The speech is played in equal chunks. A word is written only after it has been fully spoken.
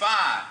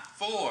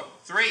4,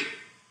 3.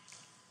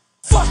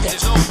 Fuck it.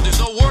 There's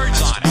no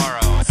words on it.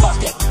 Tomorrow.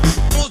 Fuck it.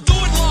 We'll do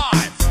it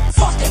live.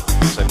 Fuck it.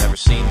 I've never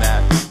seen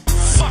that.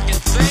 Fucking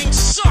thing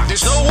sucks.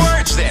 There's no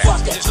words there.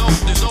 Fuck it.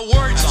 There's no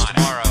words on it.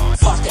 Tomorrow.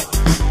 Fuck it.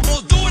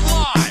 We'll do it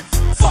live.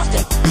 Fuck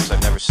it.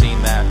 I've never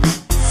seen that.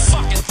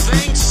 Fucking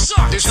thing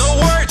sucks. There's no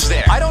words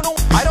there. I don't know.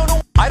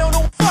 Fuck. I don't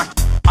know. Fuck.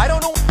 I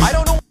don't know. Fuck.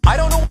 I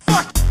don't know.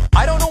 Fuck.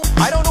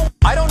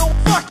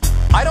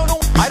 I don't know.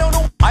 I don't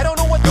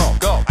know. What?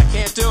 Go. I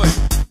can't do it.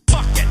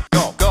 Fuck it.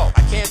 Go.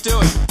 I can't do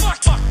it.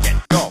 Fuck it.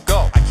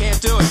 Go. I can't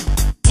do it.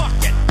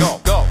 Fuck it. Go.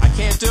 I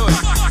can't do it.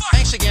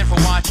 Thanks again for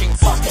watching.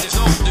 Fuck it. There's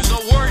no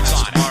words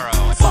on it.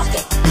 Tomorrow. Fuck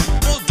it.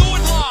 We'll do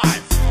it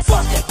live.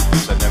 Fuck it.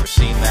 I've never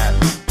seen that.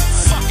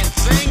 Fucking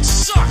thing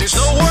sucks. There's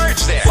no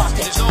words there. Fuck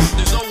it.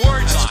 There's no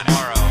words on it.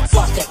 Tomorrow.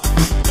 Fuck it.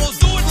 We'll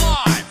do it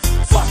live.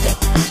 Fuck it.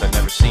 I've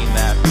never seen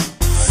that.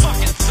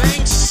 Fucking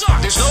thing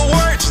sucks. There's no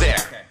words there.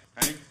 Okay,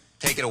 ready?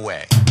 Take it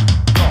away.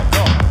 Go.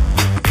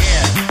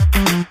 Yeah.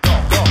 Go. Yeah. Go.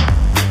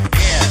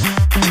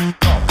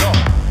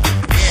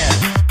 Yeah.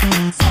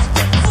 Fuck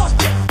it.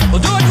 Fuck it.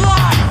 We'll do it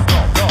live. Go.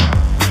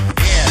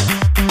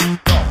 Yeah.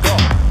 Go.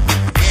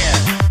 Yeah.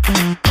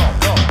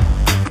 Go.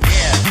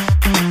 Yeah.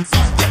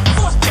 Fuck it.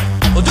 Fuck it.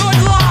 We'll do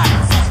it live.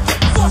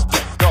 Fuck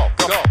it. Go.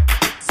 Fuck it.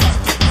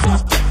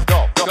 Fuck it. Go.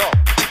 Fuck it.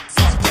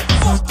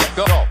 Fuck it. Go. Fuck it. Fuck it.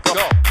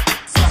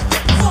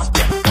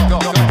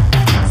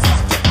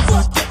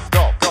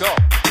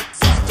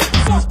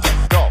 Go. Fuck it.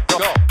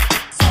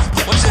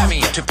 What does that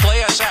mean? To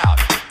play us out?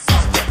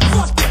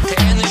 Fuck it. To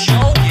end the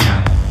show?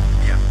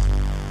 Yeah.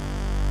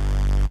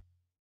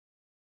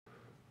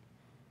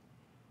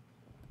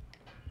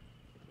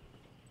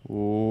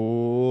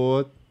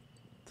 What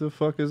the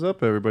fuck is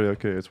up, everybody?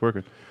 Okay, it's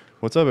working.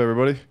 What's up,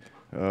 everybody?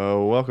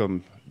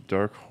 Welcome,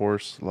 Dark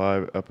Horse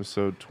Live,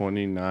 episode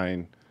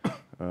 29.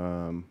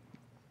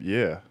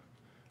 Yeah.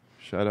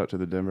 Shout out to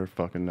the Denver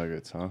fucking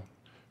Nuggets, huh?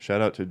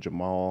 Shout out to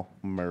Jamal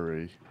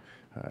Murray.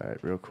 All right,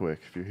 real quick.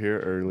 If you're here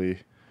early,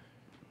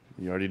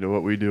 you already know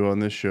what we do on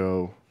this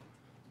show.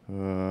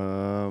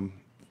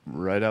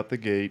 Right out the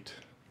gate,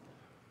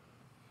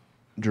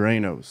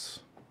 Drainos.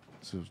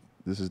 So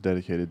this is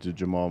dedicated to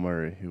Jamal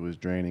Murray, who was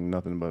draining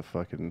nothing but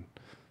fucking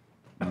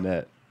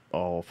net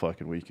all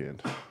fucking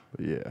weekend.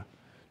 But yeah,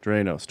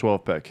 Drainos,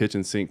 12-pack,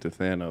 kitchen sink to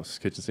Thanos,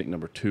 kitchen sink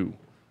number 2.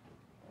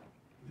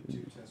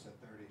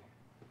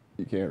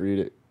 You can't read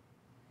it.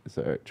 It's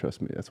all right.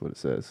 Trust me. That's what it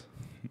says.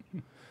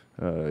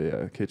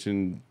 Yeah,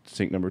 kitchen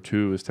sink number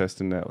 2 is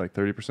testing at like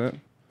 30%.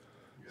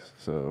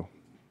 So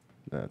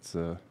that's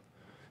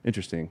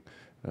interesting.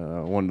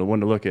 One to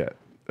look at.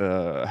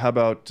 How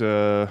about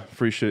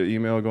free shit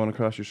email going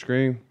across your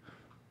screen?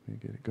 Let me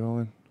get it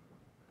going.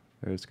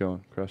 There it's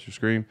going across your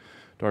screen.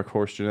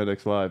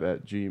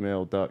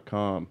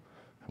 darkhorsegeneticslive@gmail.com.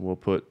 We'll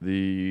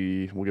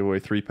give away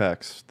 3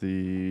 packs.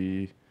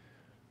 The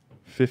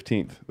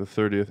 15th, the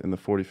 30th, and the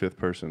 45th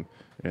person.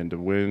 And to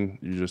win,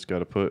 you just got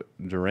to put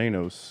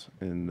Drainos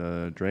in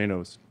the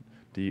Drainos,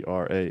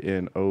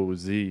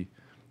 DRANOZ,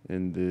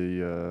 in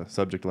the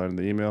subject line of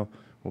the email.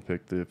 We'll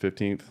pick the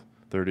 15th,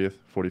 30th,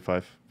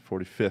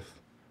 45th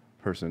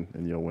person,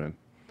 and you'll win.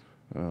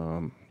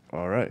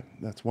 All right,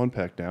 that's 1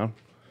 pack down.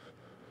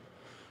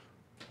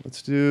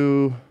 Let's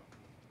do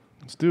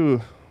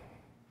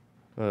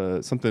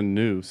something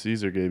new.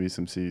 Caesar gave me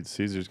some seeds.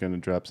 Caesar's going to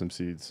drop some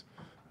seeds.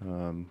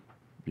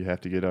 You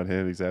have to get on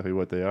him exactly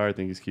what they are. I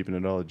think he's keeping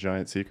it all a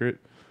giant secret.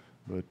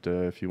 But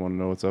if you want to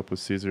know what's up with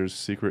Caesar's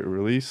secret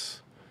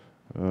release,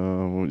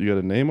 you got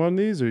a name on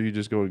these, or are you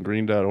just going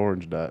green dot,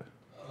 orange dot?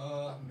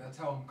 That's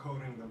how I'm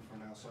coding them for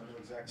now, so I know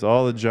exactly. It's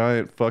all a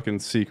giant fucking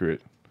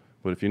secret.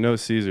 But if you know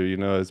Caesar, you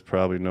know it's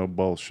probably no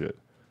bullshit.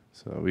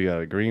 So we got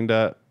a green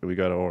dot, and we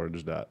got an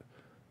orange dot.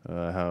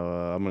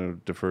 I'm going to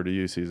defer to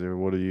you, Caesar.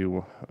 What do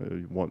you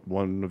want?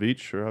 One of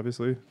each, sure,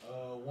 obviously?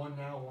 One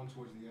now, one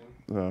towards the end.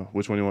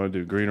 Which one do you want to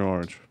do, green or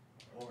orange?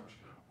 Orange.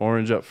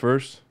 Orange up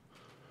first.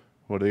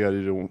 What do they got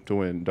to do to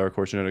win?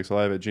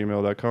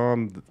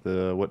 darkhorsegeneticslive@gmail.com.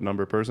 What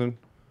number person?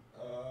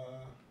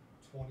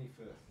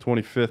 25th.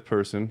 25th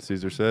person,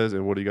 Caesar says.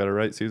 And what do you got to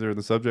write, Caesar, in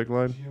the subject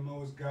line?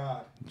 GMO is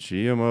God.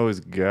 GMO is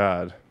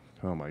God.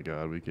 Oh, my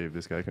God. We gave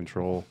this guy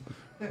control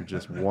for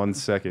just 1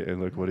 second, and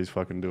look what he's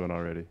fucking doing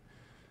already.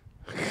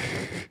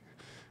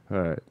 All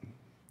right.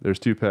 There's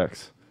 2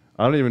 packs.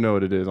 I don't even know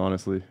what it is,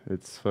 honestly.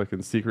 It's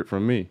fucking secret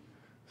from me.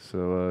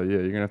 So, yeah,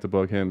 you're going to have to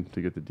bug him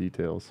to get the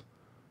details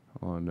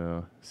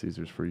on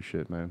Caesar's free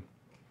shit, man.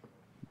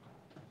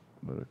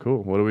 But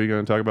cool. What are we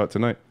going to talk about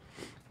tonight?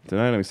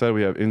 Tonight, I'm excited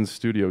we have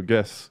in-studio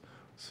guests,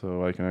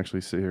 so I can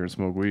actually sit here and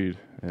smoke weed,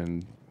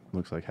 and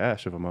looks like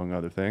hash, among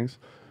other things.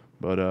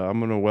 But I'm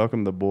going to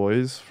welcome the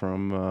boys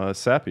from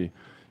Sappy.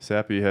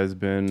 Sappy has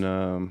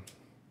been,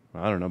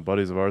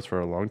 buddies of ours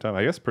for a long time.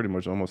 I guess pretty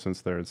much almost since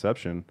their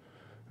inception.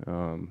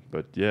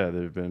 But yeah,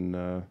 they've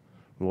been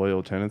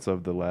loyal tenants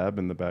of the lab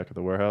in the back of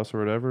the warehouse or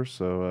whatever.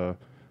 So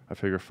I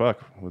figure, we're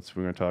going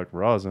to talk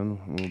rosin.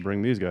 We'll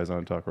bring these guys on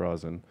and talk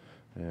rosin.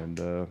 And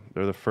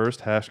they're the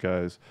first hash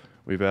guys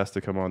we've asked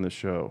to come on this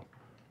show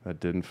that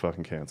didn't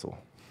fucking cancel.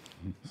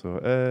 So,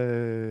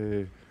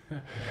 hey.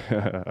 All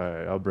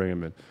right, I'll bring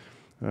him in.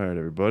 All right,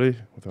 everybody.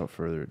 Without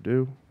further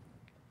ado,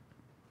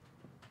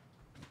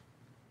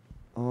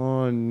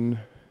 in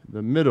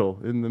the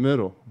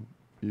middle,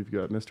 you've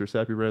got Mr.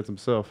 Sappy Brands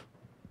himself.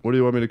 What do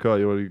you want me to call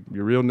you?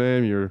 Your real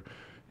name,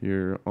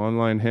 your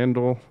online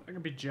handle? I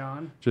could be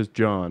John. Just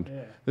John.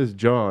 Yeah. This is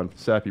John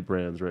Sappy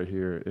Brands right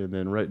here, and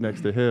then right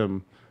next to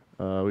him,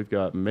 we've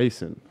got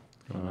Mason.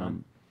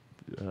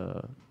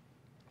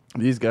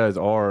 These guys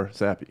are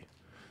Sappy.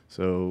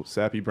 So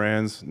Sappy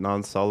Brands,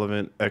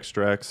 non-solvent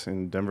extracts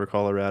in Denver,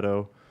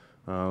 Colorado.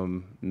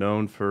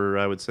 Known for,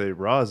 I would say,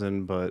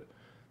 rosin, but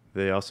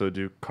they also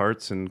do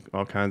carts and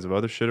all kinds of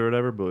other shit or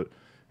whatever. But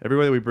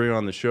everybody we bring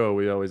on the show,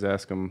 we always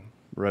ask them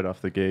right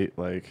off the gate,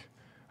 like,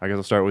 I guess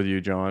I'll start with you,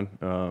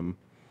 John.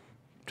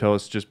 Tell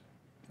us just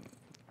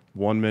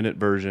 1 minute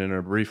version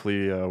or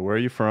briefly, where are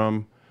you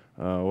from?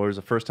 What was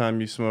the first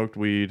time you smoked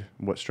weed?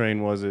 What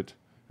strain was it?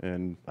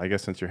 And I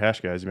guess since you're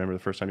hash guys, you remember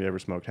the first time you ever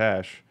smoked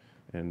hash,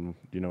 and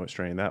you know what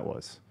strain that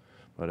was.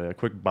 But a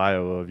quick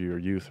bio of your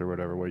youth or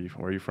whatever, where you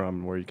from,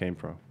 and where you came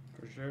from.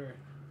 For sure.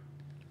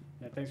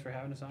 Yeah, thanks for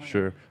having us on.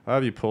 Sure. I'll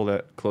have you pull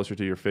that closer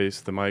to your face,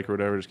 the mic or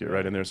whatever. Just get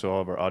right in there so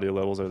all of our audio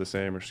levels are the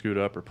same, or scoot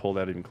up or pull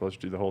that even closer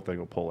to the whole thing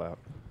will pull out.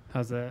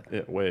 How's that?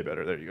 Yeah, way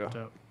better. There you go.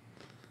 Dope.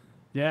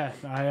 Yeah,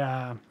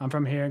 I'm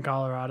from here in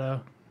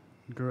Colorado.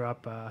 Grew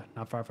up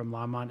not far from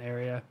Longmont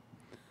area.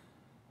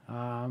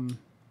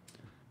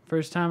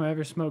 First time I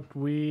ever smoked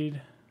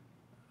weed,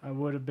 I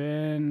would have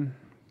been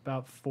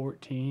about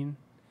 14,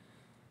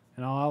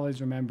 and I'll always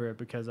remember it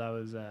because it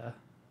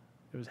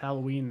was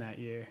Halloween that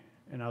year,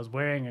 and I was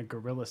wearing a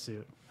gorilla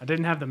suit. I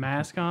didn't have the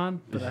mask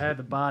on, but I had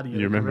the body of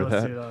You the remember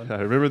gorilla that? suit on.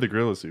 I remember the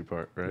gorilla suit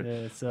part, right?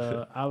 Yeah,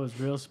 so I was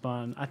real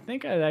spun. I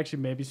think I'd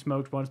actually maybe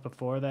smoked once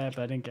before that,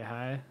 but I didn't get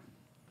high.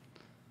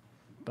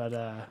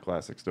 But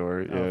Classic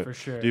story. Oh, Yeah, for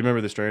sure. Do you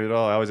remember the strain at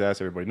all? I always ask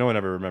everybody. No one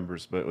ever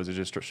remembers, but was it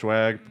just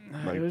swag,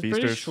 like it was Beasters?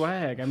 pretty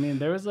swag. I mean,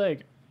 there was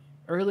like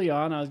early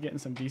on, I was getting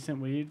some decent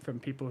weed from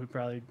people who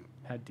probably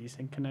had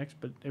decent connects,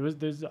 but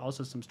there's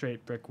also some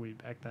straight brick weed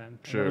back then. And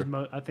Sure. it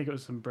was I think it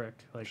was some brick.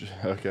 Like,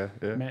 Okay,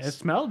 yeah. man, it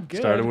smelled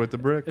good. Started with the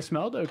brick. It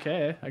smelled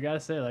okay. I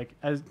gotta say, like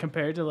as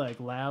compared to like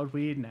loud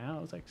weed now,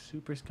 it was like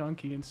super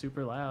skunky and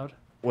super loud.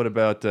 What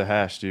about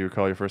hash? Do you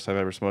recall your first time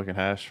ever smoking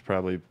hash?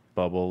 Probably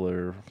bubble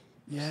or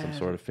Yeah. some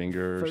sort of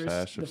finger or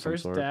hash The of some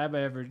first sort. dab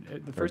I ever,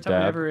 the first time I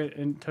dab. ever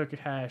took a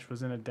hash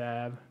was in a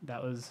dab.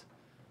 That was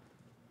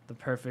the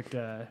perfect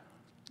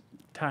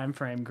time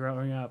frame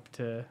growing up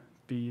to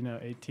be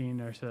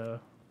 18 or so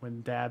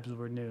when dabs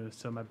were new.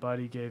 So my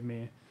buddy gave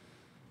me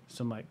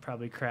some like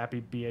probably crappy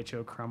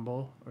BHO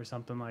crumble or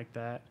something like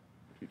that,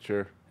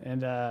 Sure.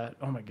 and oh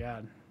my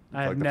god, I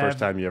Like had the never. first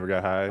time you ever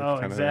got high. Oh,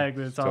 kinda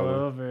exactly. It's all Totally.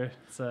 over.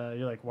 So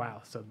you're like, wow.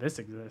 So this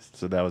exists.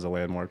 So that was a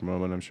landmark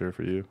moment, I'm sure,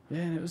 for you.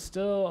 Yeah, and it was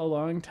still a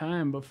long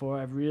time before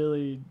I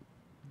really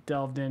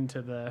delved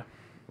into the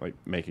Like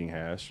making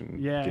hash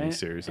and yeah, getting and,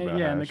 serious and, about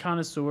yeah, hash. and the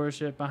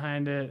connoisseurship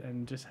behind it,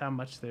 and just how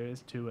much there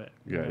is to it.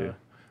 you Yeah, know? yeah.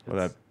 Well,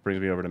 that It's-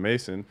 brings me over to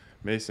Mason.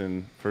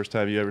 Mason, first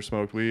time you ever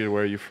smoked weed, or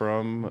where are you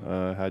from?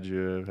 How'd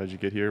you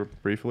get here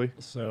briefly?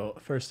 So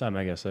first time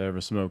I guess I ever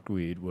smoked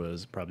weed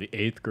was probably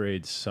 8th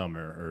grade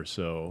summer or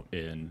so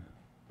in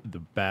the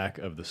back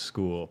of the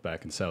school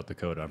back in South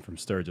Dakota. I'm from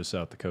Sturgis,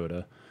 South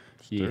Dakota.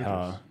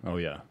 Yeehaw. Oh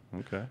yeah.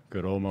 Okay.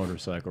 Good old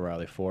motorcycle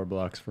rally, 4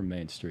 blocks from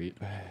Main Street.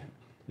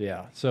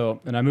 Yeah.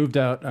 So, and I moved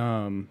out.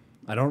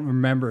 I don't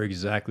remember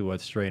exactly what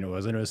strain it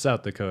was, and it was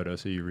South Dakota,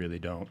 so you really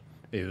don't.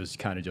 It was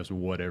kind of just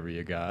whatever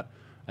you got.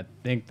 I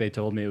think they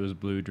told me it was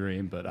Blue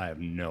Dream, but I have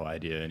no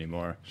idea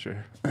anymore.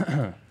 Sure.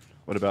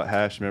 What about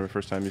hash? Remember the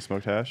first time you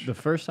smoked hash? The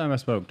first time I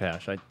smoked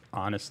hash, I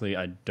honestly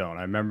don't.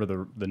 I remember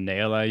the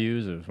nail I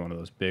used. It was one of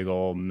those big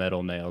old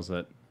metal nails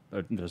that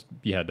just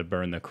you had to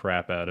burn the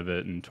crap out of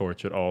it and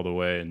torch it all the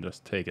way and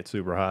just take it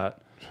super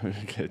hot.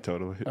 Okay,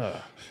 totally.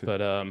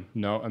 But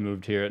no, I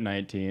moved here at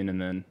 19 and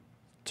then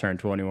turned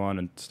 21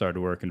 and started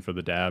working for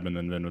the dab, and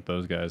then been with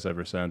those guys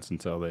ever since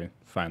until they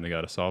finally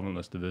got a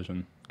solventless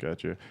division.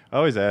 Gotcha. I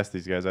always ask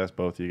these guys, ask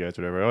both of you guys,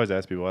 whatever. I always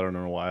ask people. I don't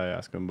know why I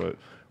ask them, but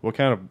what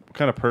kind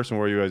of person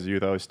were you as a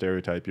youth? I always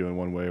stereotype you in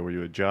one way. Were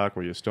you a jock?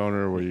 Were you a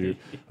stoner? Were you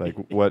like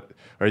what?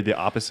 Are you the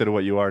opposite of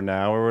what you are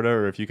now, or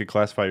whatever? If you could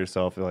classify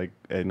yourself like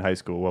in high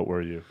school, what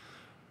were you?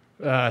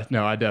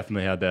 No, I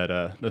definitely had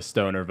that the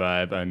stoner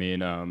vibe. I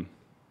mean,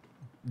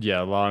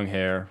 yeah, long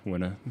hair,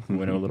 went a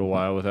little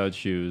while without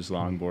shoes,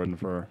 longboarding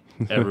for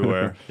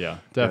everywhere. Yeah,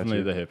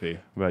 definitely Gotcha. the hippie.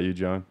 What about you,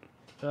 John?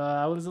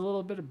 I was a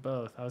little bit of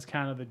both. I was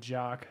kind of the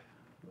jock,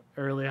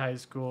 early high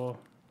school,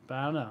 but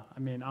I don't know. I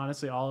mean,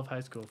 honestly, all of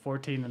high school,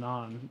 14 and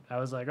on, I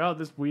was like, oh,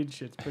 this weed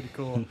shit's pretty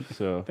cool.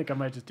 So I think I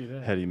might just do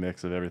that. heady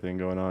mix of everything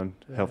going on.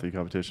 Yeah. Healthy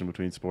competition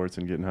between sports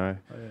and getting high.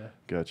 Oh, yeah.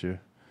 Gotcha.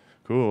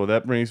 Cool. Well,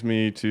 that brings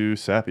me to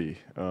Sappy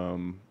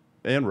and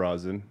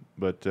Rosin.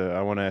 But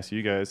I want to ask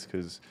you guys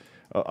because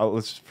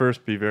let's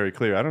first be very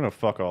clear. I don't know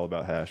fuck all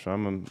about hash.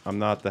 I'm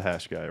not the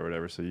hash guy or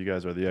whatever. So you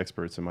guys are the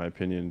experts in my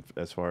opinion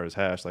as far as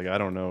hash. Like I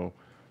don't know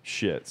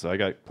shit. So I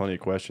got plenty of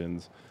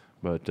questions.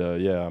 But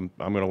yeah, I'm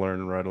gonna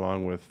learn right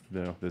along with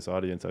this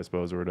audience, I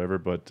suppose, or whatever.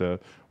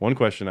 But one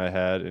question I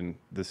had, and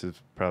this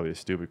is probably a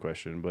stupid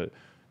question, but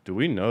do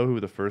we know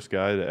who the first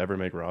guy to ever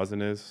make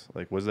rosin is?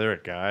 Like, was there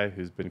a guy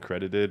who's been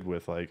credited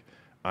with like,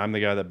 I'm the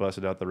guy that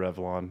busted out the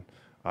Revlon,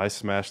 I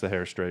smashed the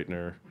hair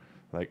straightener,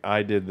 like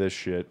I did this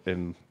shit,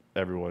 and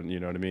everyone, you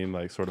know what I mean,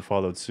 like sort of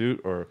followed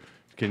suit? Or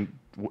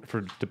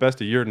for the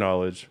best of your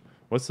knowledge,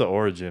 what's the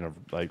origin of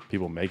like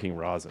people making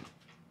rosin?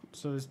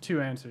 So there's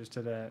two answers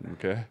to that.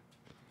 Okay.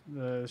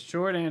 The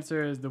short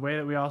answer is the way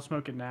that we all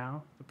smoke it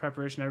now, the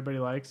preparation everybody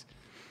likes,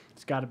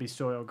 it's got to be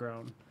soil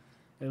grown.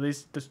 At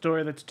least the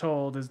story that's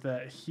told is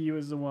that he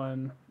was the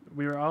one.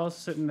 We were all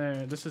sitting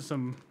there. This is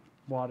some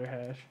water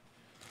hash.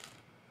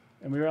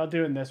 And we were all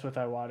doing this with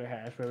our water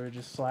hash, where we would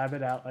just slab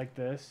it out like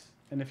this.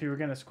 And if you were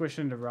going to squish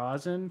it into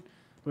rosin,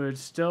 we would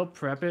still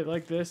prep it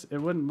like this. It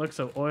wouldn't look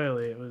so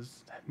oily. It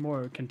was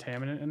more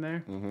contaminant in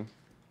there. Mm-hmm.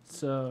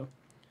 So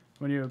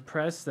when you would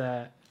press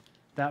that,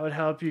 that would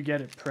help you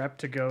get it prepped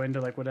to go into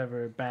like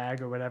whatever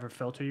bag or whatever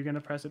filter you're going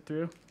to press it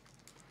through.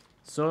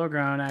 Soil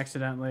Grown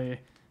accidentally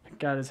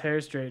got his hair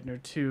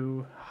straightener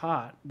too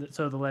hot,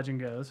 so the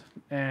legend goes.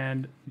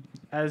 And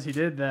as he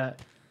did that,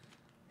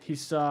 he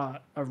saw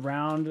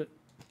around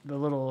the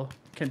little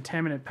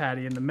contaminant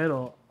patty in the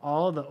middle,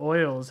 all the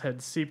oils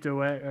had seeped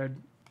away or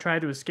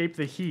tried to escape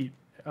the heat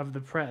of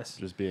the press.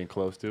 Just being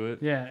close to it.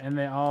 Yeah, and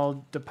they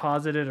all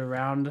deposited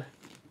around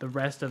the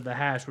rest of the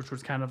hash, which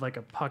was kind of like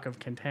a puck of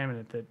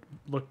contaminant that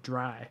looked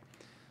dry.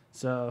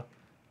 So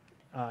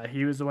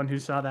he was the one who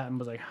saw that and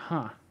was like,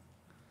 huh,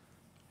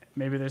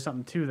 maybe there's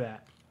something to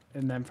that.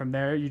 And then from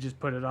there, you just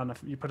put it on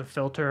you put a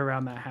filter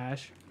around that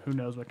hash. Who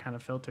knows what kind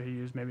of filter he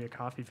used? Maybe a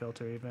coffee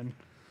filter even.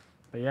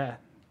 But yeah,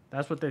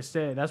 that's what they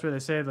say. That's where they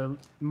say the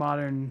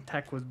modern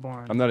tech was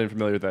born. I'm not even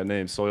familiar with that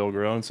name, Soil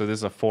Grown. So this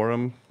is a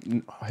forum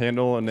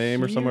handle, a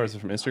name, or somewhere? Is it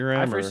from Instagram?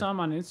 I first saw him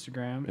on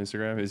Instagram.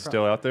 Instagram? Is he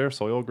still out there?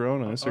 Soil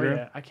Grown on Instagram? Oh,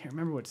 yeah. I can't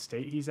remember what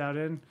state he's out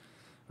in.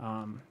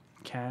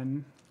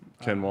 Ken.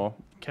 Ken Wall.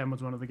 Ken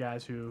was one of the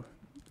guys who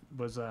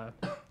was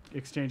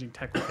exchanging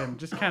tech with him,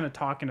 just kind of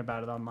talking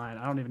about it online.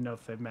 I don't even know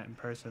if they've met in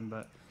person,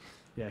 but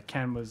yeah,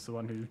 Ken was the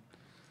one who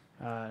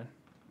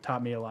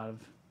taught me a lot of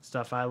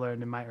stuff I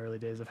learned in my early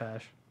days of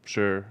hash.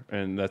 Sure,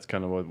 and that's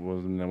kind of what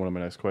was one of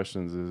my next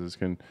questions is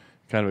can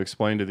kind of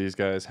explain to these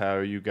guys how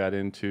you got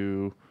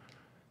into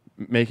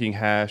making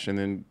hash and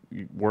then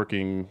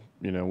working,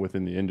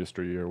 within the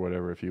industry or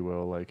whatever, if you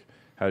will. Like,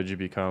 how did you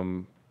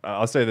become?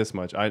 I'll say this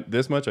much. I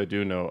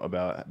do know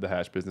about the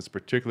hash business,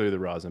 particularly the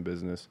rosin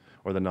business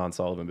or the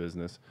non-solvent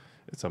business.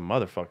 It's a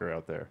motherfucker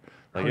out there.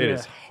 Like, it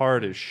is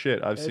hard as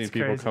shit. I've seen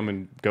people come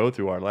and go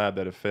through our lab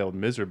that have failed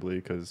miserably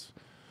because,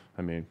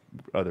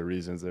 other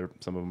reasons.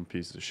 Some of them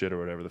pieces of shit or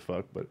whatever the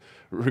fuck. But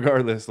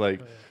regardless,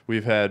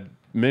 we've had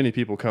many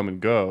people come and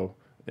go,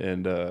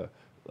 and the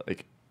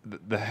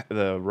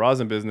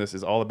rosin business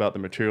is all about the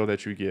material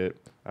that you get.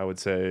 I would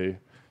say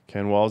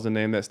Ken Wall's a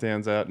name that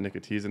stands out.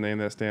 Nicotine's a name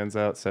that stands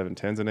out.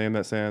 710's a name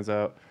that stands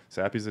out.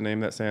 Sappy's a name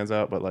that stands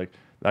out. But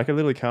I could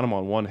literally count them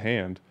on one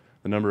hand,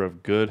 the number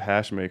of good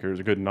hash makers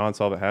or good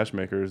non-solvent hash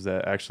makers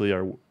that actually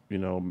are,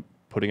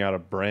 putting out a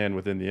brand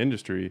within the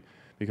industry,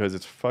 because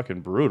it's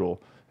fucking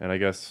brutal. And I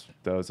guess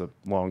that was a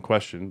long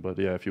question, but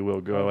yeah, if you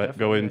will,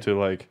 go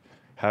into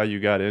how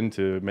you got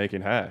into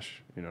making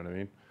hash. You know what I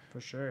mean?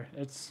 For sure.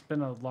 It's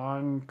been a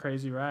long,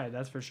 crazy ride.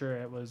 That's for sure.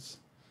 It was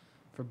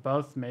for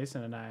both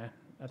Mason and I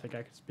think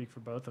I could speak for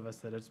both of us,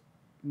 that it's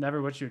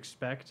never what you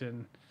expect.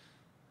 And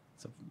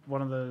it's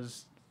one of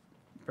those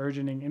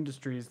burgeoning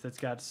industries that's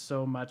got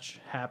so much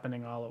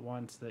happening all at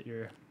once that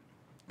you're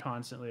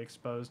constantly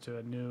exposed to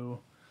a new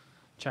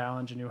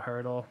challenge, a new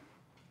hurdle.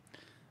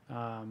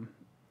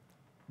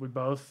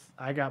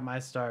 I got my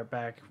start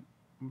back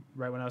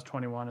right when I was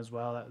 21 as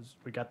well.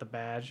 We got the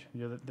badge.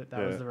 That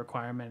was the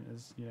requirement,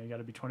 is you got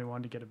to be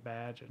 21 to get a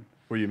badge. And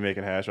were you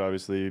making hash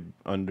obviously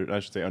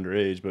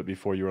underage, but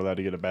before you were allowed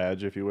to get a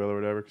badge, if you will, or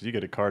whatever? Because you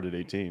get a card at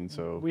 18.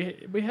 So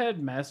we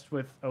had messed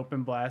with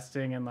open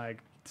blasting and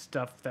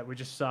stuff that we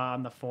just saw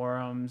on the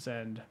forums,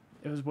 and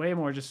it was way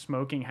more just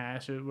smoking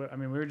hash. We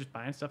were just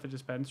buying stuff at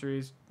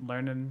dispensaries,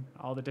 learning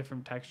all the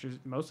different textures,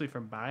 mostly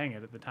from buying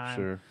it at the time.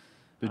 Sure.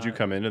 Did you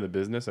come into the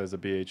business as a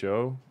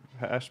BHO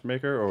hash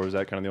maker, or was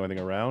that kind of the only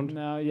thing around?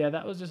 No, yeah,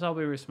 that was just all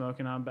we were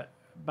smoking on. But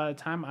by the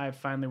time I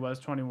finally was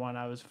 21,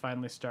 I was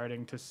finally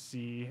starting to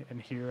see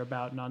and hear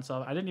about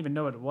non-solvent. I didn't even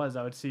know what it was.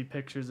 I would see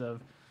pictures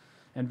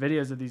and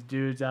videos of these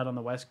dudes out on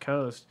the West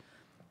Coast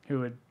who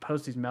would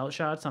post these melt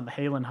shots on the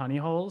Halen honey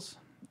holes,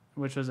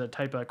 which was a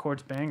type of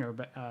quartz banger,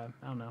 I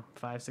don't know,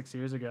 5-6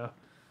 years ago.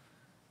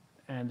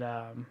 And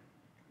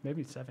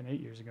maybe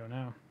 7-8 years ago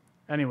now.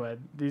 Anyway,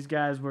 these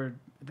guys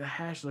the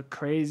hash looked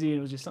crazy. It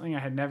was just something I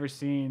had never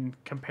seen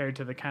compared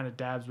to the kind of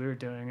dabs we were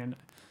doing. And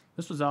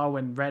this was all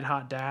when red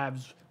hot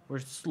dabs were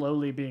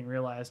slowly being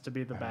realized to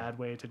be the bad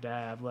way to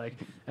dab.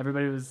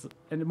 Everybody was,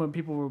 and when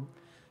people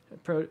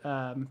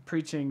were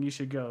preaching you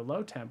should go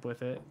low temp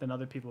with it, then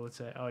other people would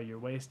say, oh, you're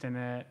wasting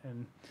it.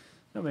 And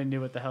nobody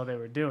knew what the hell they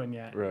were doing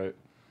yet. Right.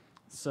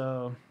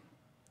 So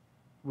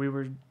we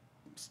were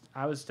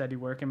I was steady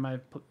working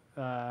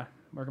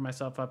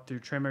myself up through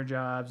trimmer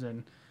jobs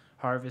and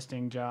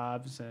harvesting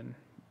jobs, and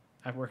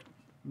I've worked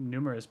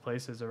numerous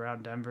places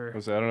around Denver. I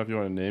don't know if you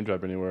want to name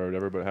drop anywhere or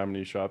whatever, but how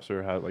many shops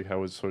or how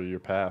was sort of your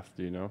path?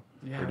 Do you know?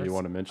 Yeah, Or do you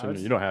want to mention?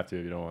 You don't have to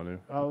if you don't want to.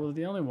 Oh, well,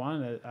 the only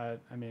one that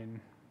I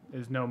mean,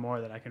 there's no more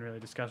that I can really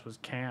discuss was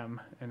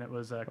Cam, and it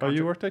was a Oh,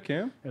 you worked at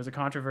Cam? it was a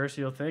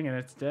controversial thing in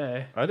its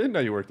day. I didn't know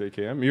you worked at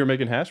Cam. You were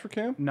making hash for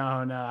Cam?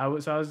 No, it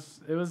was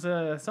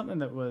something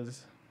that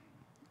was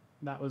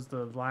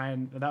the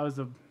line, that was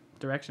the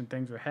direction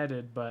things were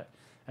headed, but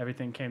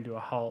everything came to a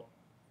halt.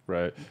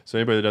 Right. So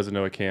anybody that doesn't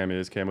know what Cam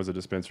is, Cam was a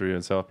dispensary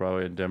in South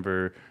Broadway in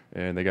Denver,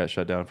 and they got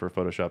shut down for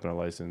photoshopping a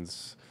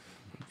license.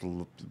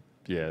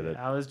 Yeah, that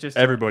I was just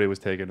everybody was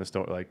taking a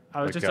stone like.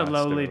 I was just a guts. They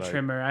lowly were like-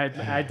 trimmer.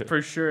 I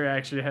for sure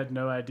actually had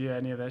no idea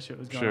any of that shit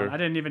was going Sure. on. I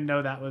didn't even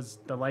know that was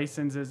the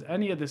licenses,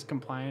 any of this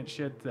compliance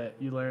shit that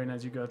you learn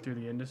as you go through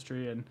the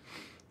industry and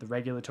the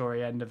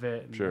regulatory end of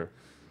it. And Sure.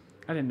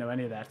 I didn't know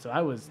any of that, so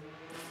I was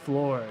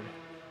floored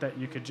that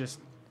you could just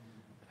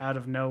out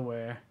of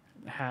nowhere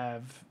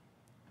have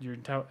your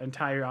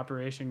entire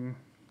operation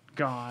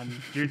gone.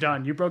 You're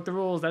done. You broke the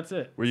rules. That's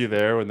it. Were you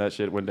there when that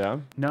shit went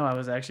down? No, I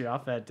was actually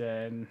off that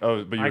day. And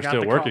Oh, but you I were got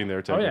still the working call. there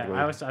Oh technically.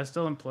 yeah, I was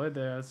still employed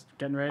there. I was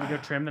getting ready to go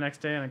trim the next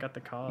day, and I got the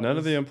call. None It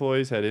of the was-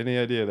 employees had any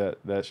idea that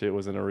that shit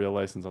wasn't a real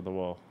license on the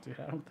wall. Dude,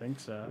 I don't think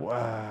so.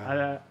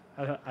 Wow.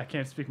 I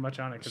can't speak much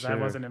on it because I Sure.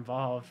 wasn't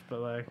involved. But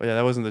like, Well, yeah,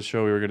 that wasn't the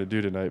show we were gonna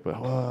do tonight. But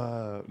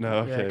whoa. No,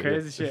 okay. yeah, good.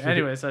 crazy shit.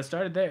 Anyway, so I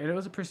started there, and it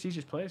was a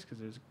prestigious place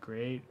because it was a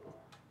great,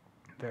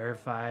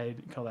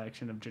 verified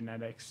collection of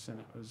genetics, and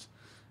it was,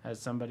 as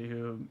somebody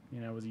who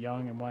was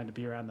young and wanted to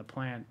be around the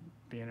plant,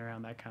 being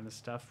around that kind of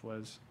stuff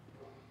was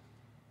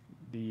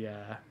the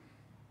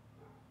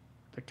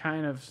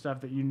kind of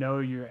stuff that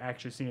you're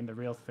actually seeing the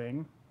real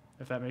thing,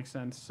 if that makes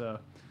sense. So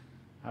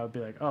I would be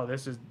like, oh,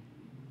 this is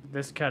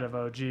this cut of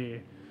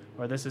OG,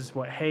 or this is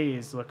what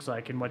haze looks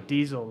like and what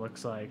diesel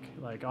looks like.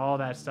 Like all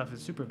that stuff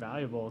is super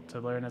valuable to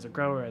learn as a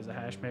grower, as a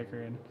hash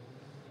maker, and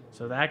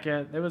so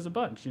there was a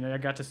bunch. I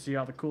got to see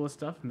all the coolest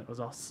stuff, and it was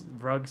all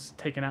rugs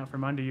taken out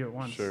from under you at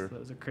once. Sure. So it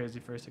was a crazy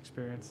first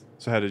experience.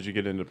 So how did you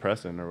get into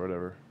pressing or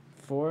whatever?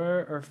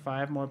 4 or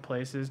 5 more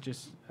places.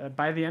 Just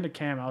by the end of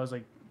Cam, I was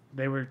like,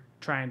 they were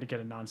trying to get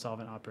a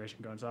non-solvent operation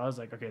going. So I was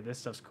like, okay, this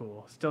stuff's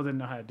cool. Still didn't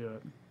know how to do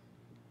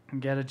it.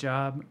 Get a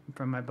job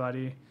from my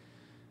buddy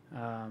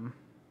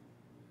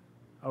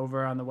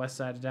over on the west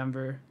side of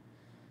Denver.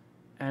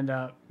 End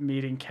up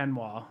meeting Ken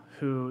Wall,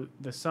 who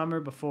the summer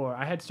before,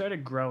 I had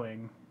started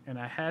growing, and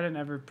I hadn't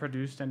ever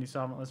produced any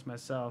solventless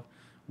myself.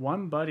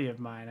 One buddy of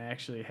mine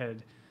actually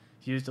had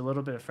used a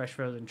little bit of fresh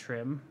frozen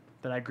trim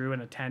that I grew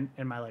in a tent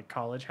in my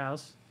college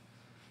house,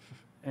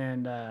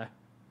 and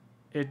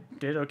it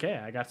did okay.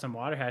 I got some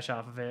water hash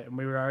off of it, and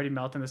we were already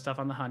melting the stuff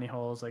on the honey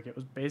holes. Like, it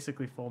was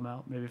basically full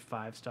melt, maybe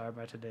 5-star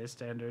by today's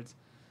standards.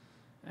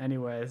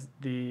 Anyways,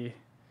 the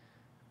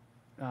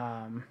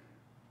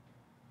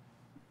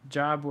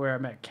job where I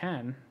met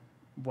Ken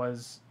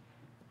was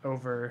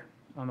over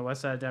on the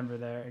west side of Denver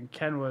there, and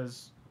Ken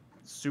was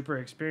super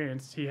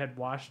experienced. He had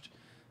washed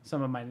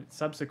some of my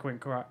subsequent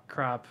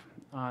crop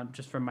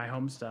just from my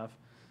home stuff.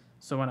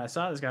 So when I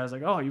saw this guy, I was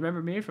like, oh, you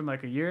remember me from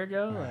like a year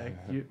ago?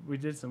 Like, we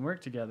did some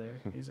work together.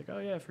 He's like, oh,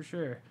 yeah, for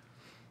sure.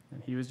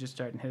 And he was just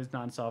starting his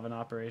non-solvent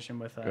operation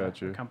with a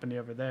Gotcha. company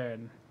over there,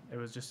 and it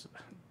was just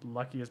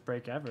luckiest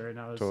break ever. And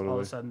I was all of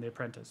Totally. a sudden the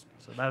apprentice.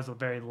 So that was a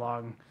very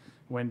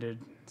long-winded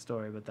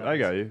story, but that I was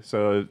got you.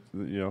 So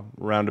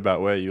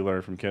roundabout way, you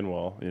learn from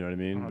Kenwall. You know what I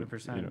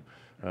mean?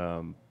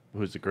 100%.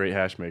 Who's a great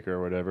hash maker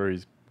or whatever.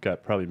 He's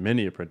got probably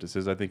many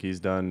apprentices. I think he's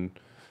done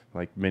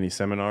like many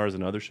seminars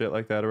and other shit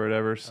like that or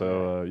whatever.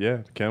 So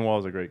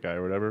Kenwall's a great guy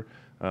or whatever.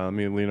 Let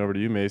me lean over to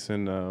you,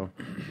 Mason.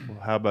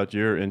 How about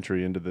your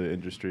entry into the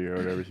industry or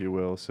whatever, if you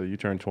will? So you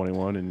turn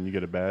 21 and you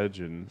get a badge,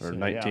 or So,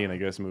 19, yeah. I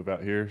guess, move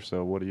out here.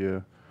 So how do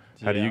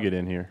you Yeah. get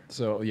in here?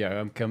 So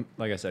yeah,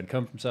 like I said,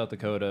 come from South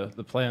Dakota.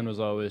 The plan was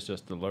always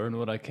just to learn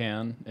what I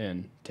can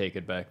and take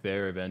it back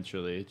there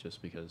eventually,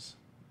 just because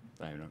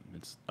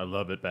I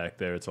love it back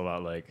there. It's a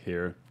lot like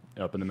here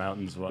up in the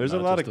mountains. There's a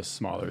lot just of- a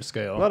smaller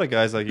scale. A lot of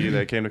guys like you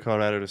that came to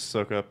Colorado to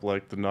soak up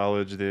like the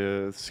knowledge,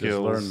 the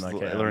skills, learn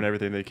what I can. learn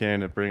everything they can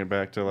to bring it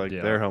back to like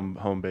Yeah. their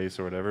home base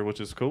or whatever, which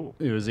is cool.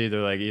 It was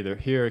either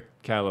here,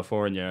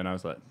 California, and I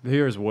was like,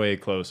 here's way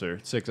closer.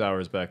 6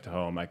 hours back to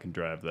home. I can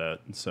drive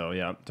that. So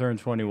yeah, turned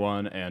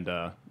 21, and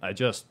I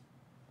just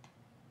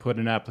put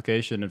an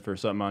application in for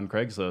something on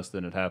Craigslist,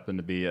 and it happened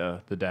to be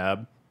the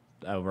Dab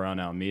over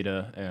on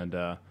Alameda,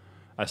 and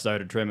I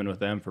started trimming with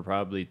them for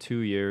probably 2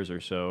 years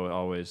or so,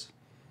 always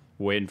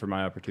waiting for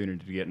my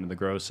opportunity to get into the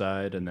grow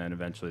side, and then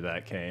eventually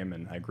that came,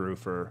 and I grew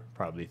for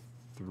probably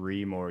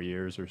 3 more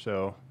years or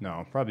so.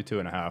 No, probably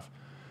 2.5.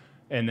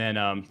 And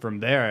then from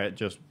there, I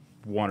just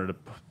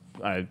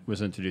I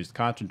was introduced to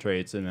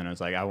concentrates, and then I was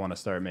like, I want to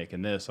start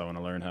making this. I want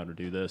to learn how to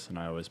do this. And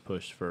I always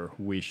pushed for,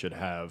 we should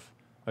have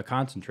a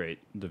concentrate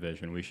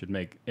division. We should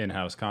make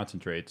in-house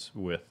concentrates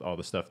with all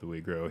the stuff that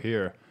we grow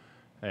here.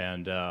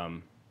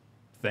 And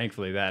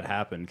thankfully that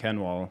happened.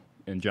 Kenwall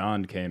and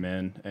John came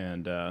in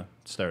and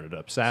started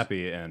up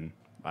Sappy, and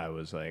I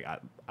was like,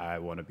 I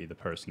want to be the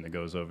person that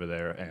goes over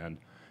there and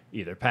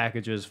either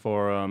packages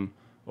for them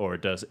or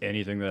does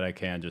anything that I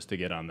can just to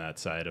get on that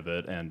side of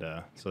it. And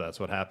so that's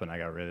what happened. I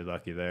got really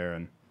lucky there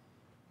and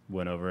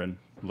went over and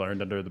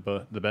learned under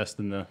the best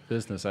in the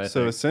business. I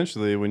So think.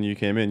 essentially, when you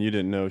came in, you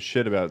didn't know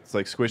shit about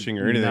like squishing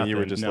or anything. You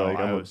were Nothing. just No, like,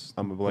 I was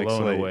I'm a blank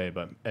blown slate. away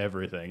by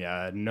everything. Yeah,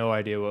 I had no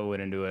idea what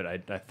went into it.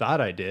 I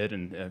thought I did,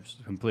 and it was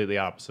completely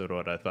opposite of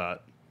what I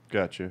thought.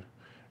 Gotcha.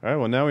 All right.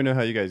 Well, now we know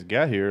how you guys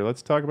got here.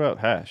 Let's talk about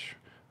hash.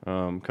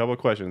 Couple of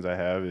questions I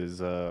have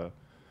is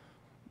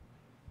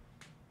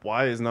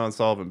why is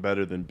non-solvent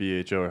better than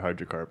BHO or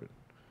hydrocarbon?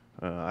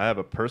 I have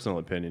a personal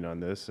opinion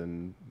on this,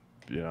 and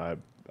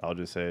I'll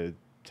just say it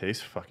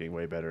tastes fucking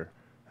way better.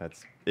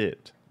 That's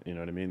it. You know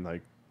what I mean?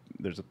 Like,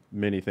 there's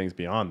many things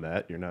beyond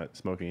that. You're not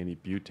smoking any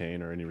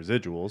butane or any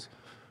residuals,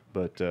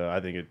 but I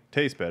think it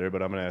tastes better.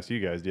 But I'm gonna ask you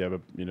guys: do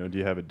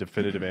you have a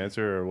definitive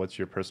answer, or what's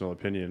your personal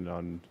opinion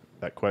on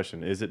that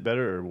question? Is it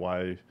better, or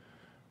why?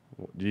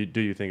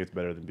 Do you think it's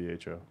better than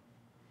BHO?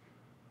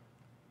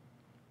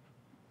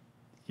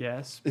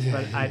 Yes,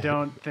 but I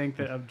don't think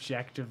that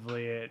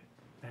objectively it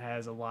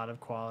has a lot of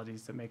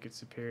qualities that make it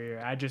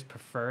superior. I just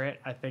prefer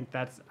it. I think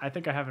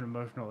I have an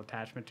emotional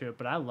attachment to it,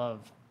 but I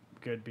love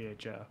good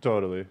BHO.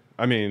 Totally.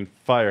 I mean,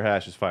 fire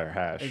hash is fire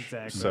hash.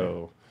 Exactly.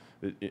 So,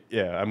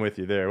 yeah, I'm with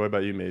you there. What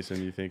about you,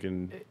 Mason? You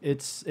thinking?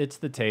 It's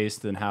the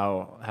taste and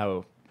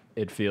how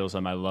it feels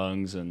on my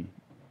lungs, and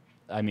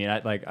I mean,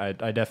 I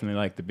definitely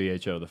like the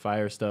BHO, the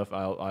fire stuff.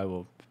 I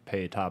will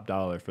pay top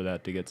dollar for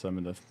that to get some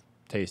of the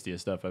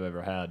tastiest stuff I've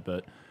ever had.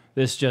 But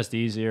this is just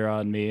easier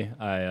on me.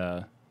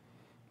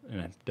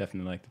 And I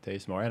definitely like the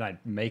taste more, and I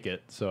make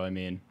it. So I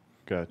mean,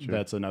 Gotcha.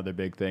 that's another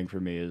big thing for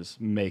me is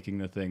making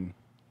the thing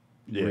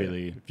Yeah,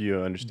 really. if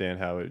you understand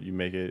how you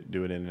make it,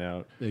 do it in and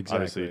out. Exactly.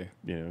 Obviously,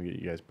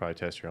 you guys probably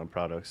test your own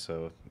products,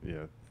 so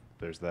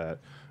there's that.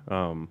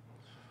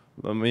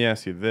 Let me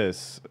ask you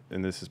this,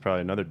 and this is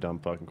probably another dumb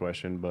fucking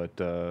question,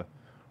 but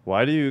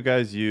why do you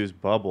guys use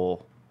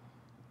bubble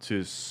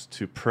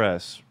to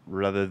press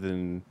rather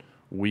than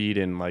weed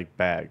in like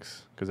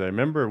bags? Because I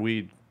remember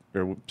weed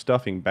or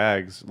stuffing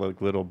bags,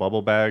 like little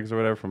bubble bags or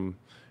whatever, and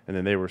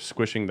then they were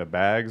squishing the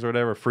bags or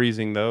whatever,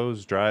 freezing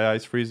those, dry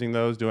ice freezing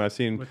those. I've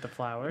seen With the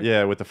flour?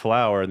 Yeah, with the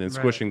flour and then Right.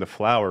 squishing the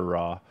flour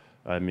raw.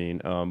 I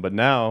mean, but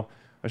now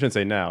I shouldn't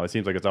say now. It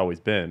seems like it's always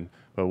been.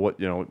 But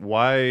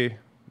why?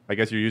 I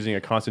guess you're using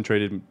a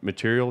concentrated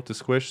material to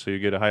squish, so you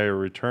get a higher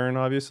return,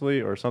 obviously,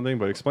 or something.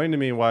 But explain to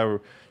me why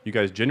you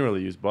guys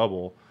generally use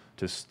bubble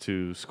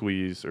to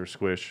squeeze or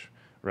squish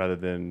rather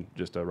than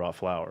just a raw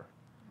flour.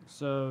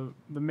 So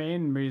the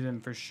main reason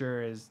for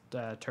sure is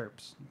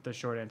terps, the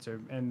short answer.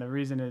 And the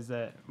reason is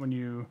that when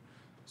you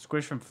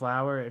squish from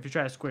flour, if you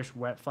try to squish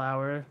wet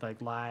flour,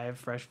 like live,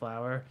 fresh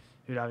flour,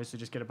 you'd obviously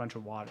just get a bunch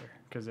of water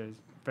because it's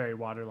very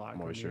waterlogged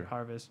when you Moisture.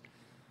 harvest.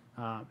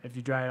 If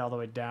you dry it all the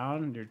way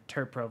down, your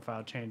terp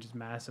profile changes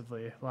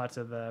massively. Lots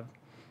of the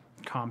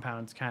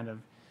compounds kind of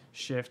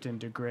shift and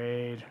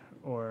degrade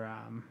or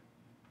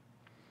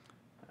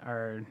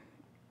are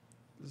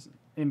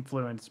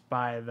influenced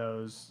by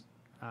those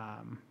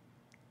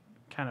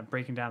kind of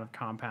breaking down of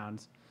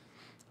compounds.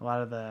 A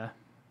lot of the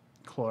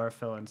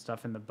chlorophyll and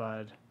stuff in the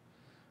bud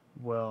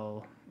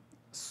will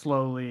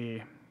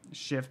slowly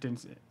shift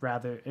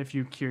rather if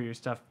you cure your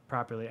stuff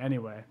properly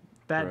anyway.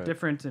 That Right.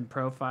 difference in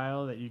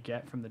profile that you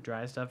get from the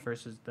dry stuff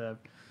versus the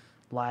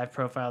live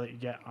profile that you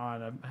get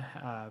on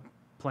a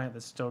plant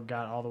that's still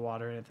got all the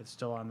water in it that's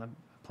still on the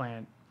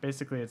plant.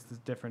 Basically, it's the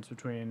difference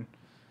between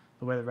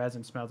the way the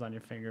resin smells on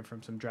your finger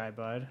from some dry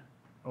bud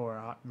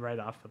or right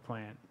off the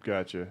plant.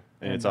 Gotcha. And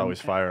And it's then-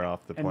 always fire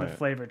off the And plant. the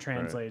flavor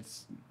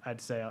translates, I'd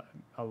say,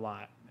 a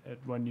lot.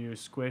 When you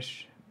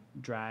squish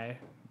dry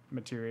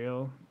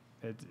material,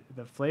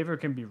 the flavor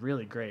can be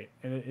really great.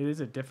 And it is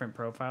a different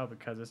profile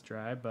because it's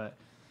dry, but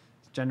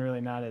it's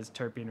generally not as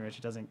terpene rich.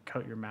 It doesn't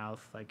coat your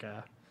mouth like you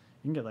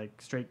can get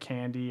like straight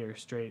candy or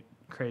straight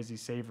crazy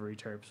savory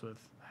terps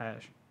with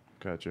hash.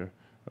 Gotcha.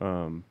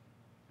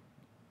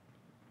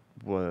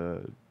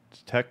 What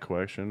tech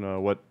question?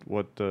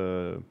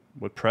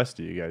 What press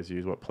do you guys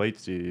use? What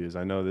plates do you use?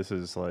 I know this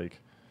is like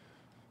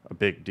a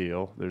big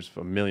deal. There's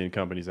a million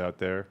companies out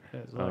there. Yeah,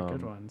 there's a lot of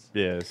good ones.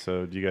 Yeah.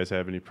 So do you guys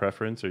have any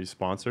preference? Are you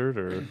sponsored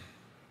or?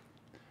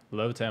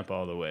 Low temp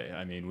all the way.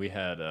 I mean, we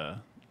had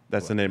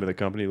That's the name of the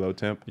company, Low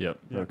Temp. yep,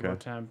 Yeah, Okay. Low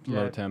temp.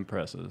 low Yeah, temp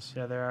presses.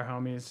 yeah, they're our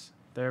homies.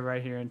 They're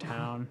right here in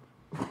town.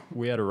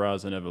 We had a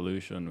rosin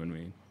evolution when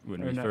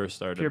Or we no, first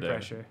started Peer there.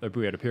 Pressure.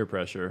 We had a peer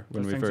pressure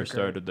when Those we things are first great.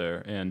 started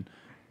there, and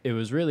it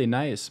was really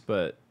nice.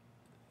 But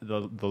the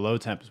low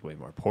temp is way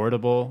more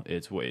portable.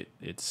 It's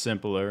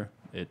simpler.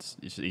 It's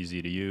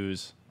easy to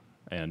use,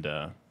 and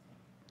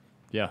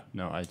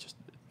it's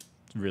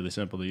really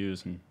simple to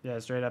use. And Yeah,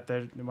 straight up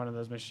there, one of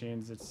those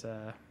machines. It's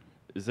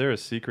Is there a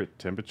secret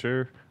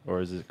temperature,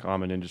 or is it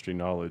common industry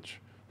knowledge?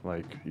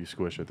 Like you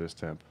squish at this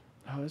temp.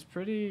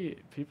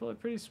 people are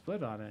pretty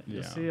split on it.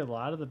 You'll Yeah. see a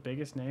lot of the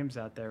biggest names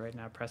out there right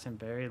now pressing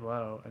very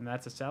low, and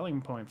that's a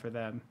selling point for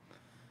them.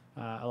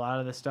 A lot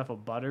of this stuff will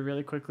butter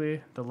really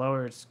quickly. The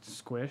lower it's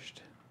squished,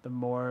 the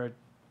more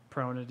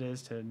prone it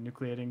is to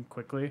nucleating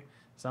quickly.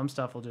 Some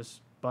stuff will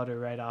just butter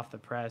right off the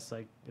press.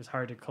 Like, it's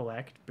hard to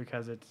collect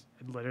because it's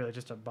literally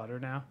just a butter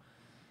now.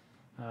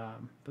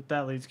 But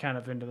that leads kind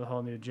of into the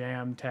whole new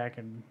jam tech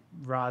and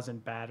rosin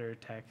batter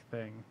tech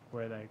thing,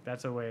 where like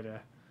that's a way to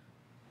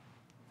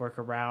work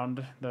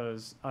around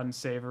those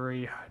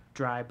unsavory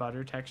dry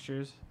butter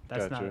textures.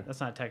 That's Gotcha.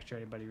 not a texture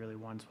anybody really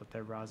wants with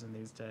their rosin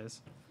these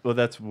days. Well,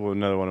 that's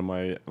another one of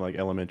my like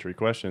elementary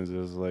questions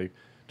is like,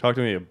 talk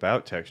to me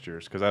about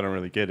textures because I don't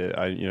really get it.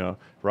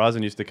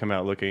 Rosin used to come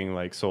out looking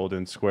like sold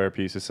in square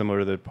pieces, similar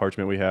to the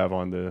parchment we have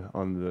on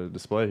the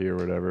display here or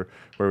whatever,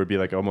 where it would be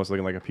like almost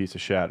looking like a piece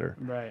of shatter.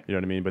 Right. You know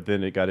what I mean? But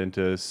then it got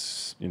into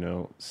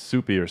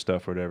soupier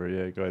stuff or whatever.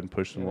 Yeah, go ahead and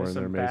push some more in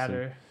there, Mason.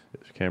 Batter.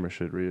 The camera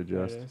should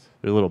readjust. There it is.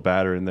 There's a little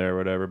batter in there or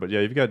whatever. But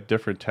yeah, you've got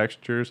different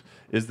textures.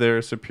 Is there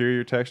a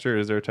superior texture?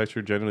 Is there a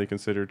texture generally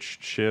considered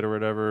shit or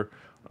whatever?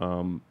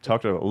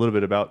 Talked a little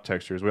bit about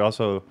textures.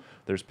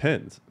 There's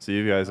pens. So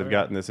you guys have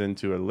gotten this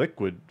into a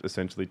liquid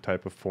essentially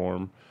type of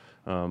form,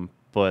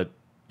 but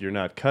you're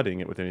not cutting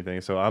it with anything.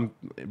 So I'm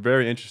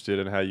very interested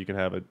in how you can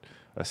have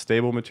a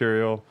stable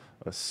material,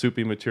 a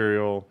soupy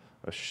material,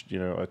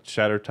 a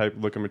shatter type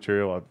looking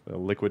material, a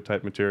liquid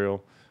type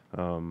material.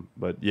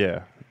 But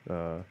yeah,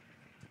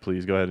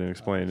 please go ahead and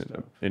explain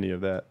any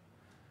of that.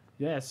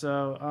 Yeah,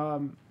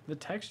 so the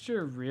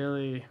texture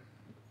really,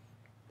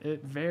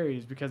 it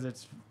varies because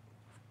it's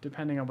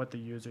depending on what the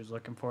user's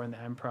looking for in the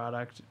end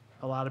product.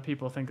 A lot of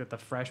people think that the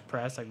fresh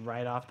press, like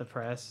right off the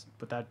press,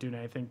 without doing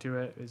anything to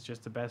it, is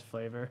just the best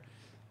flavor.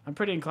 I'm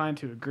pretty inclined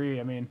to agree.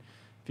 I mean,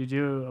 if you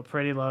do a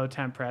pretty low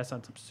temp press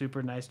on some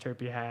super nice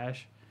terpy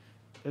hash,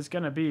 it's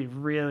going to be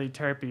really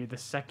terpy the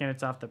second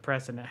it's off the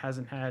press and it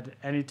hasn't had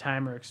any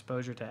time or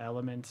exposure to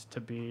elements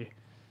to be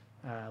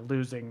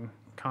losing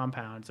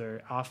compounds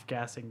or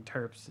off-gassing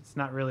terps. It's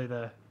not really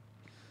the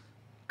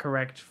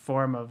correct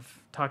form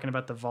of talking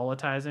about the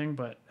volatilizing,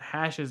 but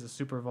hash is a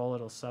super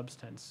volatile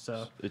substance.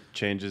 So it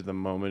changes the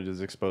moment it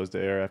is exposed to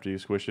air after you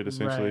squish it,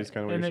 essentially, is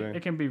kind of what and you're saying?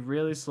 It can be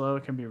really slow.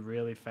 It can be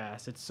really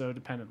fast. It's so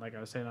dependent, like I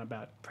was saying,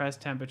 about press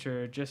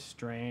temperature, just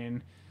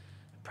strain,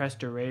 press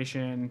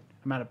duration,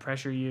 amount of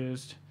pressure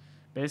used.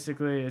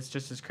 Basically, it's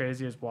just as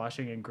crazy as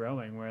washing and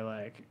growing, where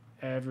like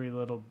every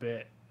little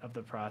bit of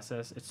the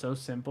process, it's so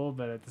simple,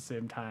 but at the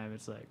same time,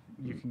 it's like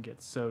you can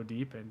get so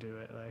deep into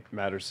it. Like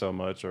Matters so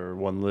much, or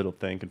one little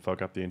thing can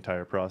fuck up the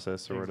entire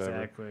process or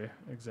whatever.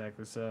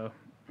 Exactly. So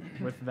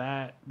with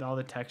that, all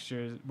the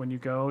textures, when you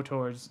go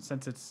towards,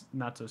 since it's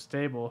not so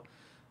stable,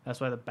 that's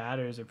why the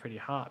batters are pretty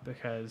hot,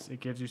 because it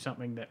gives you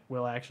something that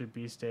will actually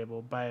be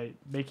stable by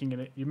making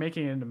it. You're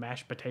making it into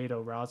mashed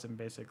potato rosin,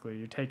 basically.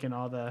 You're taking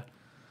all the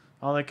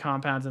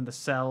compounds and the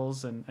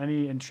cells and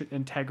any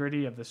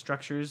integrity of the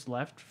structures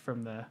left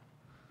from the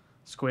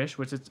squish,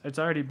 which it's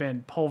already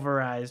been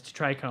pulverized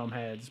trichome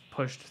heads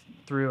pushed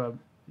through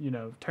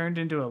turned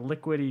into a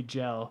liquidy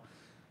gel,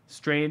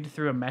 strained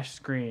through a mesh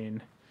screen,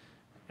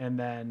 and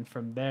then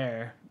from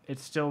there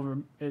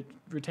it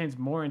retains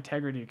more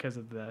integrity because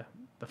of the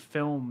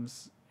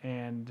films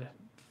and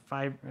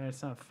fiber.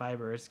 It's not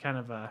fiber, it's kind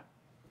of trying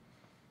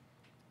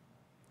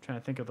to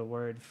think of the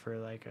word for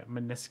like a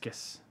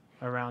meniscus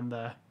around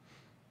the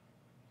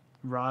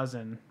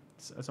rosin.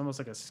 It's almost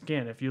like a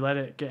skin. If you let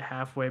it get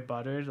halfway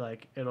buttered,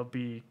 like it'll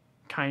be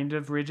kind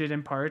of rigid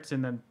in parts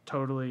and then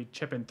totally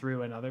chipping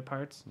through in other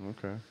parts.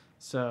 Okay.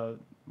 So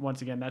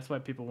once again, that's why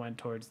people went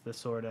towards the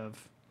sort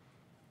of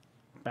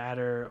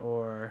batter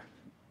or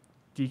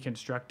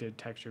deconstructed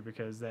texture,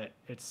 because that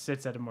it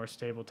sits at a more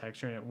stable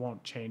texture and it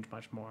won't change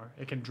much more.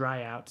 It can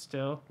dry out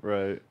still,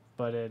 Right.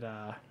 but it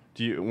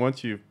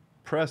Once you've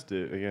pressed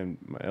it, again,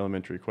 my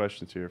elementary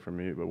questions here from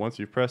me, but once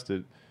you've pressed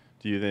it,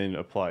 do you then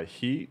apply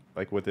heat,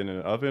 like within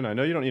an oven? I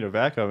know you don't need a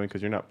vac oven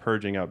because you're not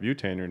purging out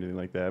butane or anything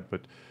like that,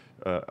 but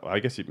I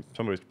guess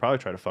somebody's probably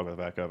try to fuck with a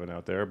vac oven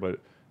out there, but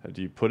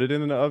do you put it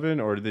in an oven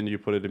or then you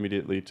put it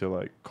immediately to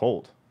like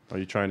cold? Are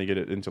you trying to get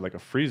it into like a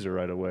freezer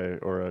right away,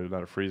 or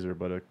not a freezer,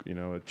 but a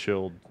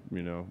chilled,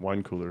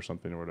 wine cooler or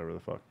something or whatever the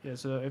fuck? Yeah,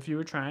 so if you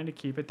were trying to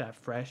keep it that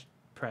fresh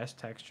pressed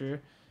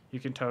texture, you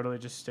can totally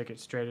just stick it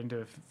straight into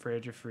a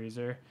fridge or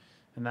freezer,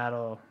 and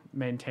that'll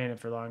maintain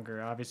it for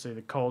longer. Obviously,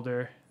 the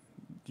colder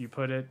you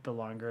put it, the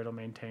longer it'll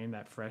maintain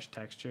that fresh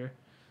texture.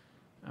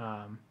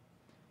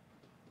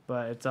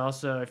 But it's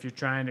also, if you're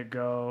trying to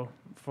go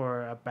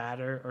for a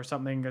batter or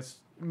something that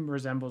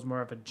resembles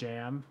more of a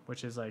jam,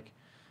 which is like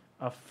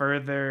a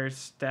further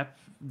step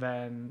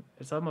than,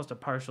 it's almost a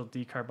partial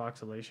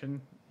decarboxylation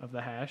of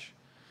the hash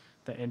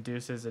that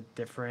induces a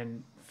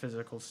different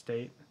physical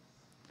state.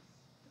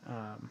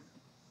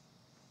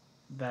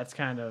 That's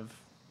kind of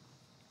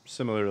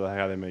Similar to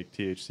how they make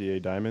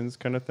THCA diamonds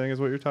kind of thing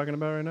is what you're talking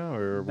about right now?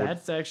 Or what?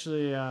 That's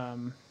actually,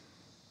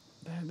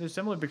 they're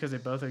similar because they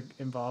both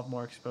involve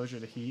more exposure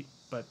to heat,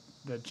 but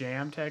the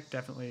jam tech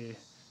definitely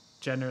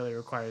generally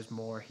requires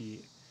more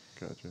heat.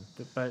 Gotcha.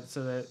 But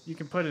so that you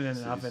can put it in an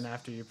Jeez. oven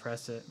after you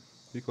press it.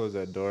 You close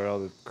that door, all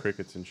the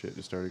crickets and shit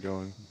just started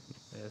going.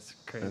 Yeah, it's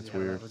crazy. That's how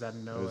weird. That was out of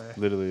It nowhere. was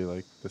literally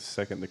like the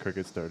second the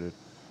cricket started.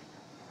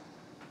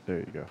 There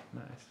you go.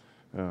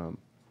 Nice. Um,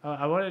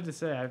 I wanted to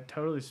say I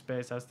totally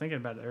spaced. I was thinking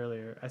about it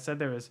earlier. I said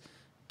there was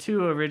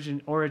 2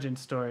 origin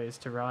stories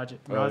to rosin.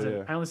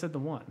 yeah. I only said the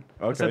one.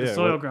 I Okay, said the yeah,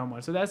 soil what- grown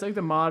one. So that's like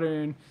the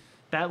modern.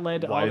 That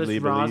led to all Widely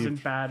this rosin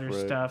believed, batter right.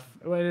 stuff.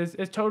 Well,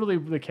 it's totally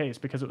the case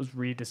because it was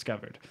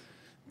rediscovered.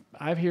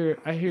 I hear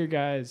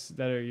guys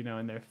that are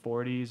in their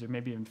 40s or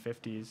maybe even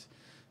 50s,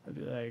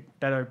 like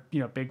that are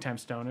big time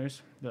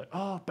stoners. They're like,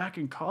 oh, back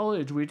in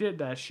college we did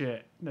that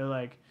shit. And they're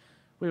like,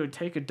 we would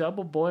take a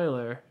double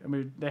boiler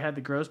and they had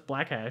the gross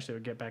black hash they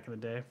would get back in the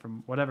day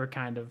from whatever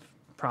kind of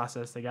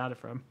process they got it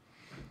from,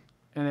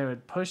 and they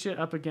would push it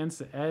up against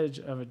the edge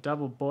of a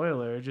double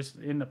boiler just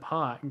in the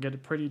pot and get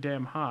it pretty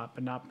damn hot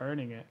but not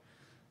burning it.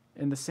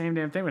 And the same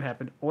damn thing would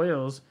happen.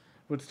 Oils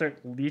would start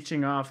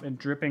leaching off and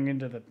dripping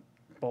into the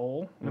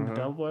bowl in the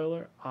double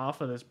boiler off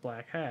of this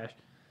black hash.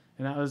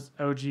 And that was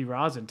OG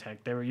rosin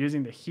tech. They were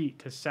using the heat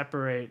to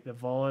separate the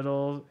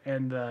volatile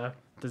and the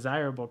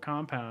desirable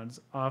compounds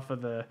off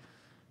of the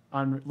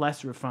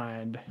less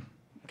refined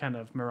kind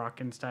of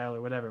Moroccan style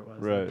or whatever it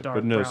was. the right, dark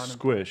but no brown and-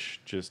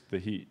 squish, just the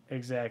heat.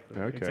 Exactly.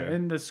 Okay. Exactly.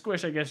 And the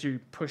squish, I guess you're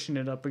pushing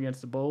it up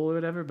against the bowl or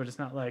whatever, but it's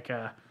not like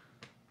a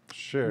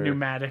Sure.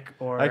 pneumatic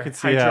or I could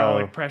see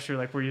hydraulic how- pressure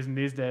like we're using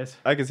these days.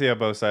 I can see how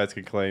both sides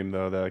could claim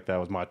though that like that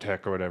was my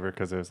tech or whatever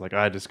because it was like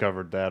I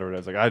discovered that or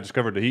it's like I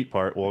discovered the heat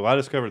part. Well, I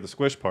discovered the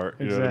squish part.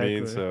 You know what I mean?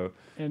 Exactly. So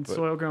And but-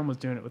 Soil Grown was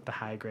doing it with the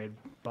high grade,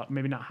 but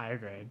maybe not high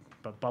grade,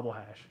 but bubble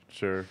hash.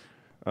 sure.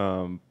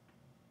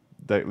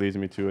 That leads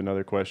me to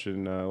another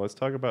question. Let's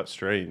talk about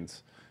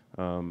strains.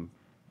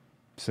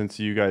 Since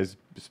you guys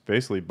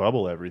basically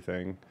bubble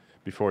everything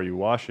before you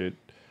wash it,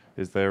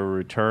 is there a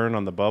return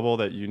on the bubble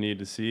that you need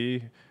to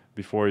see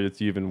before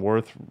it's even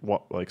worth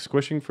like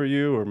squishing for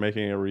you or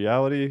making a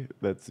reality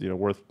that's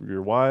worth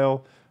your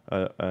while?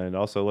 And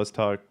also, let's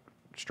talk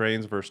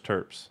strains versus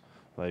terps.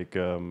 Like,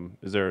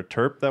 is there a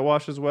terp that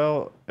washes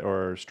well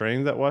or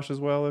strains that washes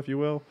well, if you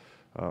will?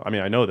 I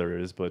mean, I know there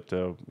is, but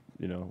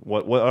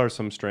what are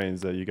some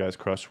strains that you guys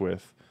crush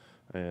with,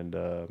 and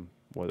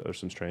what are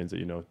some strains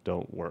that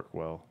don't work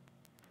well?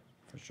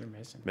 For sure,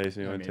 Mason.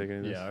 Mason, you I want to take any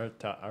of this?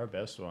 yeah, our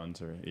best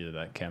ones are either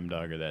that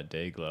Chemdog or that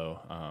Dayglow.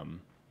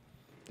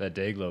 That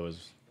Dayglow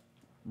is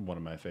one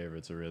of my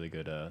favorites. A really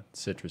good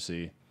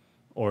citrusy,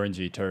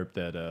 orangey terp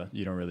that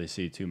you don't really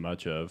see too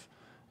much of,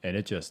 and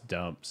it just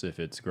dumps if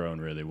it's grown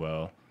really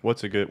well.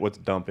 What's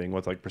dumping?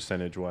 What's like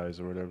percentage wise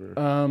or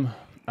whatever?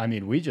 I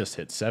mean, we just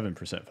hit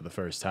 7% for the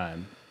first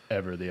time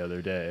ever the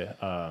other day.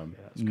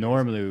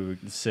 Normally we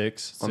would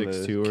 6, On 6,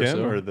 the 2 or Chem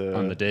so or the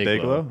on the Dayglow.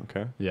 Dayglow?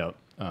 Okay. Yep.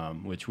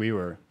 Which we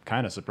were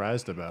kind of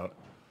surprised about,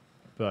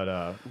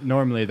 but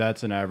normally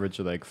that's an average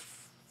of like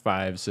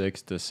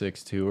 5.6 to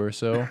 6.2 or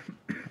so,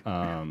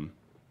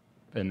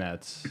 and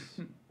that's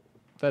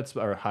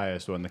our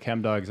highest one. The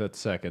Chemdog's at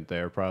second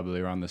there, probably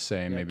around the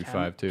same, maybe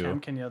 5.2. Chem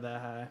can yield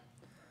that high.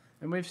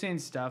 And we've seen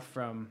stuff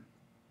from,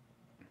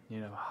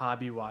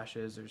 hobby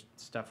washes or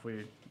stuff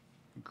we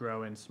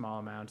grow in small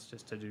amounts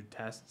just to do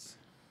tests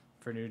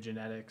for new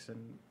genetics.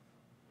 And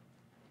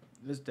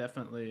this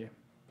definitely,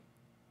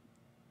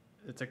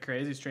 it's a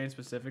crazy strain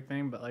specific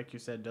thing, but like you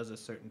said, does a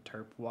certain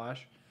terp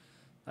wash?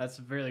 That's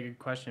a really good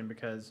question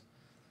because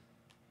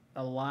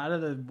a lot of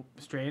the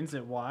strains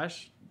that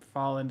wash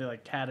fall into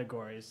like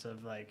categories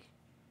of like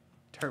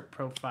terp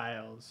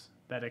profiles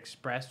that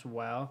express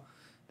well,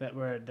 that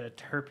were the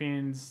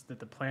terpenes that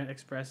the plant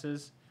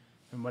expresses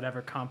and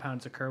whatever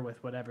compounds occur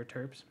with whatever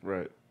terps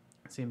Right.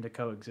 seem to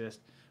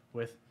coexist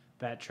with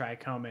that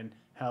trichomen,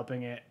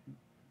 helping it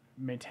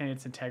maintain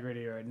its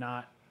integrity or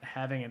not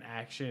having an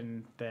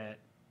action that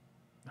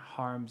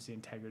harms the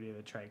integrity of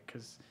the trike.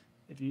 Because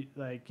if you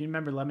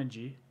remember Lemon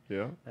G?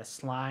 Yeah. That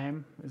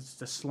slime is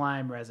the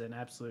slime resin,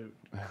 absolute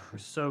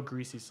so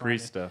greasy slime.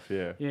 Grease stuff.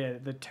 Yeah. Yeah,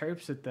 the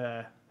terps at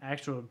the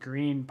actual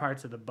green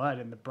parts of the bud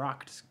and the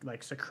broc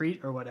like secrete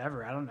or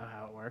whatever. I don't know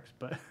how it works,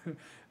 but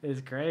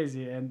it's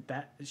crazy. And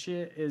that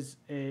shit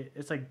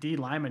it's like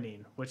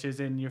D-limonene, which is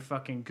in your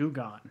fucking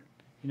Guggen.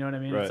 You know what I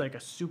mean? Right. It's like a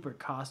super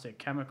caustic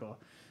chemical.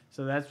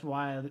 So that's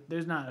why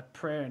there's not a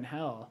prayer in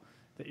hell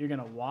that you're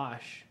gonna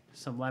wash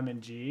some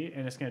lemon G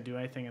and it's gonna do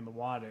anything in the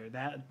water.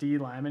 That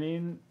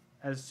D-limonene,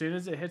 as soon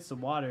as it hits the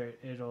water,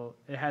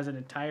 it has an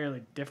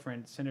entirely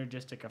different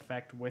synergistic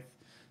effect with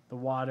the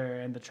water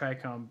and the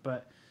trichome.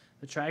 But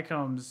the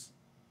trichomes,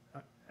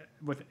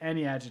 with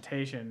any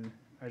agitation,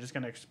 are just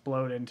going to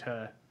explode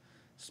into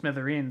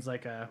smithereens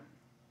like a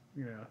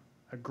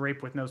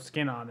grape with no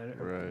skin on it.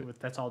 Right.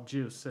 That's all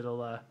juice.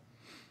 It'll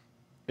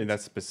And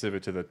that's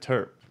specific to the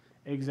terp.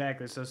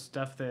 exactly. So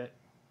stuff that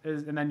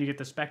is, and then you get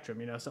the spectrum.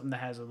 Something that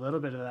has a little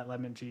bit of that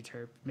lemon G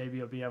terp. Maybe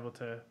you'll be able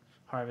to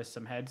harvest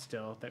some heads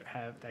still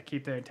that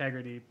keep their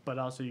integrity, but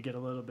also you get a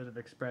little bit of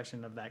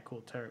expression of that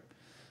cool terp.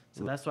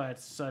 So that's why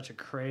it's such a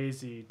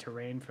crazy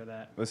terrain for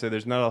that. Let's say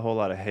there's not a whole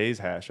lot of haze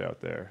hash out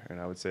there,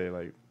 and I would say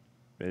like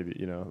maybe,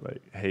 you know,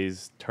 like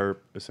Hayes terp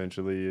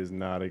essentially is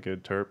not a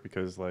good terp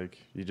because like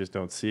you just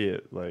don't see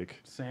it. Like,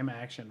 Same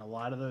action. A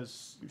lot of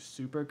those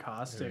super Very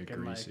caustic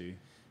and like greasy.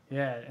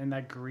 yeah, and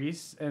that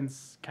grease and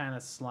kind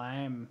of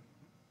slime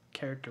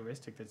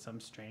characteristic that some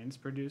strains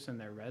produce in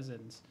their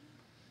resins.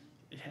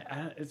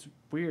 Yeah, it's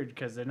weird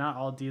because they're not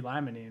all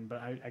D-limonene,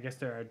 but I guess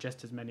there are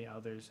just as many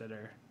others that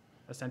are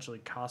essentially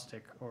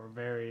caustic or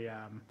very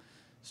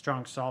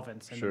strong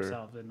solvents in Sure.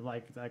 themselves. And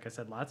like I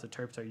said, lots of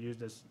terps are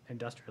used as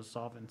industrial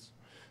solvents.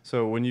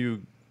 so when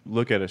you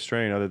look at a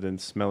strain, other than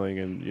smelling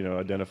and, you know,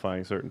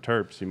 identifying certain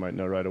terps, you might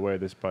know right away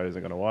this probably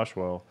isn't going to wash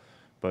well.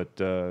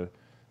 But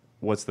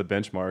what's the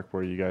benchmark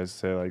where you guys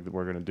say like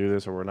we're going to do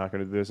this or we're not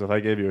going to do this? If I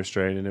gave you a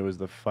strain and it was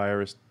the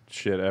firest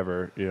shit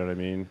ever, you know what I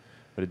mean?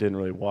 But it didn't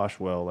really wash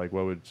well. Like,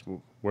 where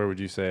would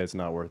you say it's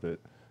not worth it?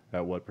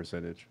 At what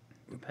percentage?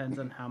 Depends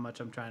on how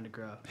much I'm trying to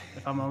grow.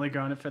 If I'm only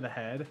growing it for the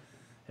head,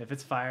 if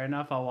it's fire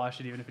enough, I'll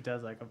wash it even if it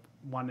does like a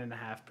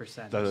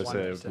 1.5%. Does I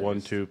say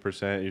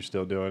 1-2%? You're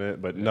still doing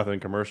it, but nothing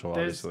commercial,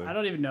 obviously. I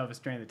don't even know of a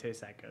strain that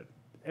tastes that good.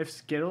 If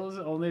Skittles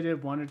only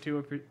did 1 or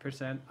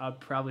 2%, I'd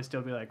probably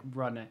still be like,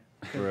 run it.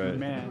 Right.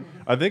 Man.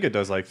 I think it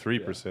does like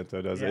 3%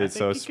 though, doesn't Yeah, I it? So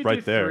think it's you could right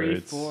do there. 3,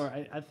 It's 4.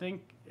 I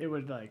think it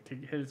would like to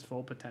hit its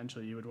full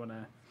potential. You would want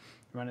to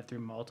run it through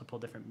multiple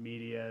different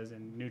medias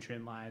and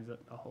nutrient lines,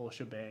 a whole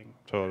shebang.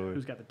 totally.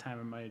 Who's got the time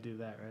and money to do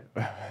that,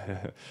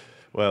 right?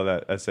 Well,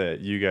 that's it.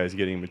 You guys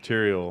getting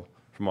material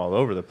from all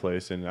over the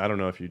place, and I don't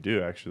know if you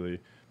do actually,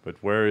 but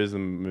where is the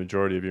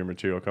majority of your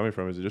material coming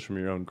from? Is it just from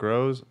your own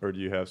grows, or do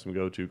you have some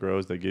go-to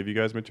grows that give you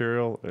guys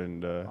material?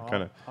 And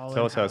kind all of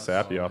tell us how in-house.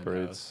 Sappy All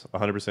operates.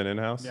 100%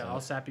 in-house. Yeah, all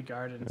Sappy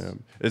Gardens. Yeah.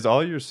 Is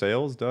all your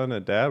sales done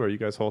at Dab, or are you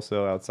guys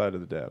wholesale outside of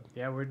the Dab?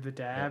 Yeah, we're the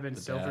Dab and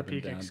the Silver Dab in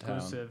Peak downtown.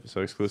 exclusive.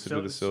 So exclusive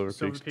to the Silver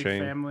Peaks Peak chain.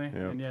 family.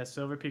 Yeah. And yeah,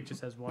 Silver Peak just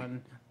has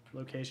one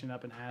location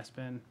up in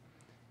Aspen,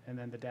 and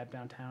then the Dab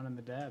downtown and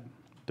the Dab,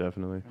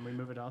 Definitely. and we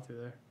move it all through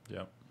there.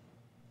 Yep.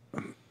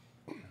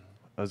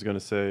 I was gonna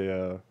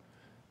say,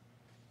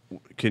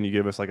 can you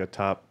give us like a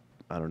top,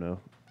 I don't know,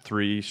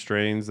 3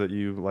 strains that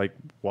you like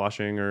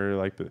washing or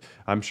like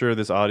I'm sure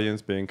this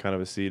audience, being kind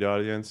of a seed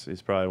audience,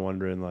 is probably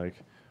wondering like,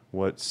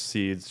 what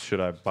seeds should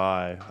I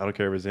buy? I don't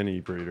care if it's any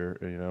breeder,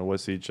 you know, what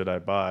seed should I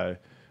buy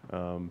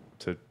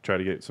to try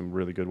to get some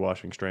really good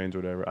washing strains or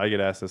whatever. I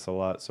get asked this a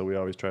lot, so we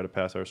always try to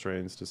pass our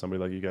strains to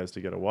somebody like you guys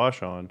to get a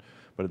wash on.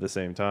 But at the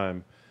same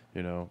time,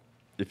 you know,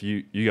 if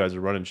you guys are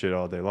running shit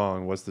all day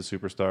long, what's the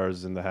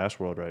superstars in the hash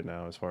world right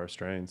now as far as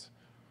strains?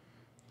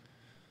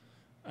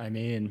 I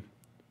mean,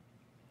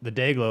 the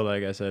Dayglow,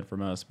 like I said,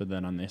 from us, but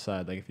then on the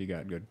side, like if you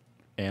got good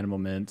Animal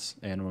Mint's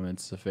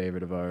a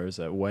favorite of ours.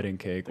 That Wedding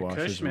Cake The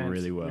washes Cushman's,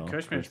 really well. The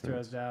Cushman's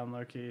throws down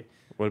low key.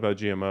 What about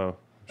GMO?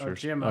 Oh, Sure.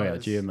 GMO. Oh, yeah,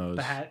 is GMOs.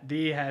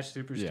 The hash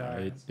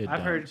superstar. Yeah, it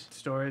I've heard does.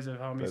 stories of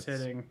homies That's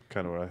hitting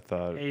kind of what I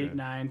thought. 8, yeah.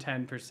 9,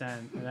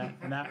 10%,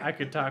 and that I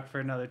could talk for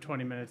another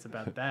 20 minutes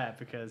about that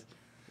because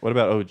What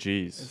about it's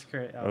OGs?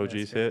 great.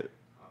 OGs hit?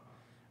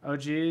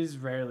 OGs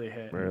rarely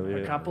hit. Rarely A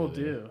hit. couple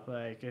Rarely. do.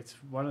 Like it's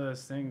one of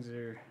those things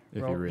you're If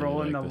you really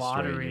rolling like the the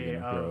strain, you're lottery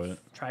gonna grow of it.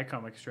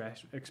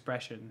 trichome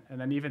expression,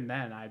 and then even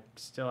then, I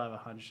still have a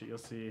hunch that you'll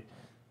see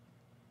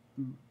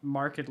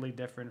markedly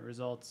different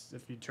results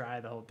if you try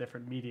the whole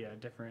different media,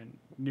 different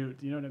new.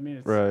 You know what I mean?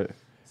 It's Right.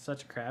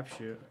 such a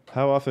crapshoot.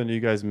 How often are you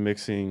guys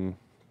mixing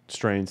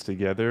strains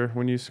together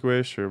when you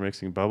squish, or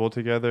mixing bubble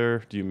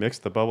together? Do you mix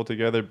the bubble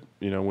together,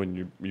 you know,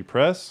 when you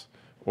press,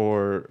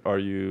 or are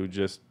you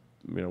just,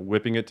 you know,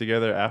 whipping it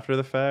together after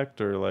the fact?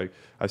 Or like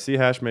I see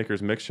hash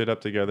makers mix shit up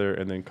together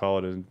and then call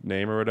it a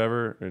name or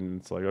whatever, and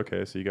it's like,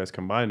 okay, so you guys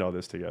combined all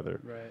this together.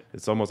 Right.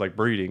 It's almost like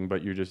breeding,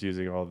 but you're just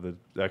using all the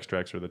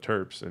extracts or the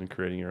terps and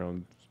creating your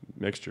own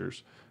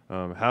mixtures.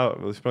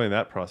 Explain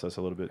that process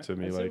a little bit to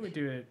me. I say Like, we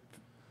do it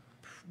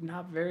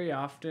not very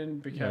often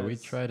because Yeah, we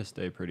try to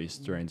stay pretty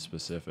strain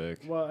specific.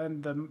 Well,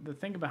 and the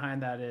thing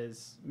behind that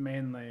is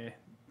mainly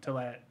to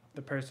let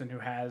the person who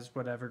has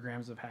whatever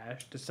grams of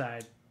hash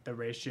decide the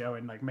ratio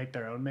and like make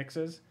their own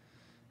mixes.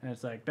 And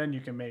it's like then you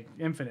can make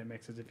infinite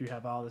mixes if you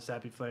have all the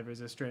sappy flavors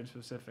as strain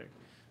specific.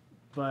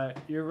 But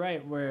you're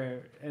right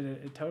where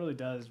it totally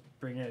does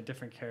bring in a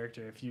different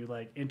character if you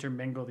like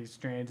intermingle these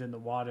strains in the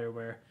water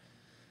where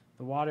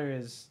the water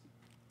is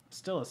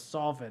still a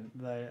solvent.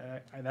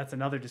 That's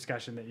another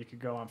discussion that you could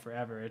go on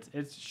forever.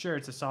 It's sure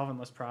it's a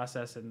solventless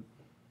process and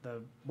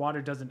the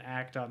water doesn't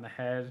act on the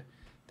head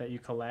that you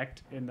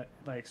collect in the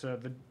like so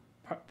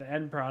the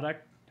end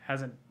product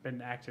hasn't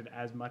been acted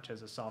as much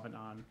as a solvent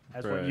on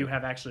as what Right. you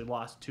have actually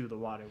lost to the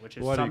water, which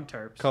is why do some you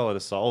terps. call it a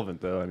solvent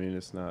though? I mean,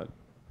 it's not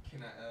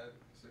Can I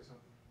say something?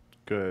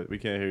 good. We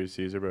can't hear you,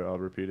 Caesar, but I'll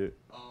repeat it.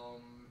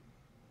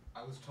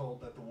 I was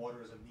told that the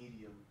water is a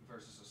medium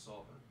versus a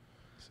solvent.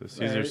 So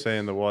Caesar's Right.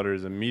 saying the water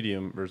is a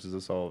medium versus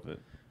a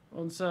solvent,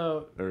 Well, and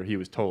so or he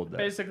was told that.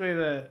 basically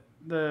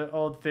the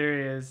old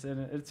theory is, and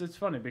it's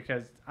funny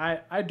because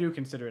I do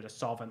consider it a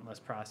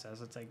solventless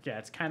process. It's like, yeah,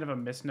 it's kind of a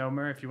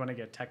misnomer if you want to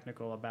get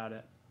technical about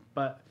it.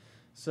 But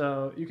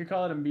so you could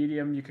call it a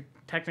medium. You could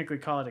technically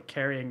call it a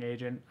carrying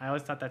agent. I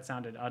always thought that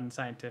sounded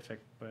unscientific,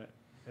 but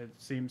it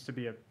seems to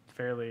be a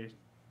fairly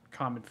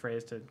common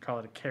phrase to call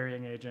it a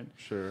carrying agent.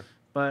 Sure.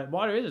 But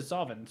water is a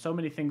solvent. So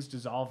many things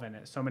dissolve in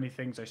it. So many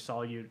things are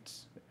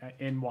solutes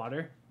in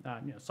water.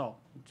 Salt,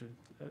 which is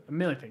a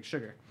million things,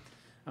 sugar.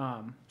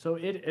 So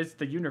it's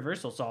the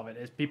universal solvent.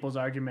 It's people's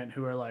argument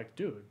who are like,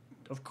 dude,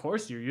 of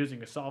course you're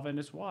using a solvent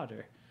as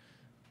water.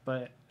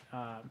 But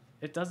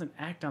it doesn't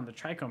act on the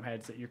trichome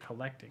heads that you're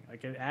collecting.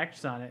 Like it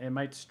acts on it. It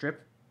might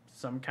strip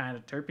some kind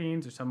of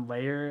terpenes or some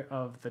layer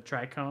of the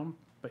trichome,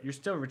 but you're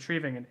still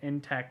retrieving an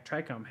intact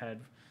trichome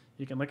head.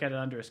 You can look at it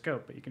under a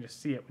scope, but you can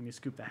just see it when you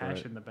scoop the hash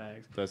Right. in the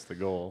bags. That's the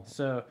goal.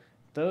 So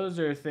those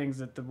are things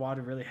that the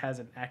water really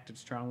hasn't acted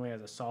strongly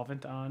as a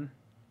solvent on.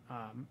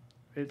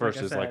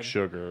 Versus like said,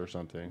 sugar or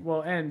something.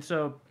 well, and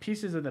so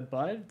pieces of the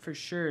bud for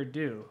sure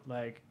do.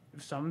 Like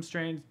some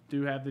strains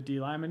do have the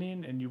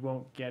D-limonene, and you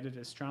won't get it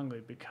as strongly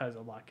because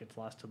a lot gets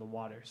lost to the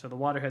water. So the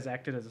water has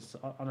acted as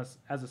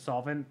a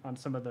solvent on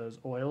some of those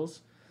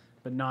oils,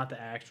 but not the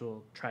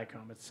actual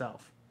trichome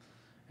itself.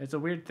 It's a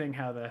weird thing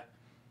how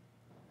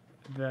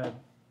the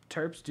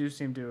terps do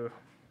seem to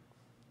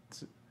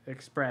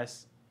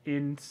express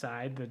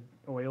inside the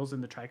oils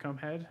in the trichome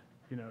head,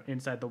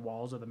 inside the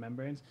walls of the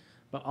membranes,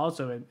 but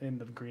also in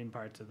the green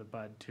parts of the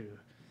bud too.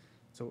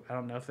 So I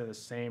don't know if they're the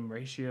same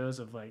ratios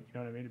of like, you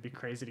know what I mean? It'd be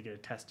crazy to get a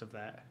test of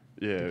that.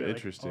 Yeah, To be like,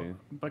 interesting.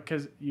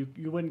 because you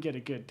wouldn't get a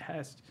good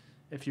test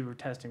if you were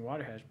testing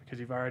water hash because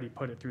you've already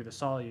put it through the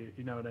solute,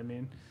 you know what I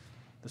mean?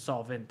 The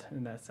solvent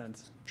in that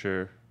sense.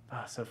 Sure.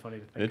 Ah, so funny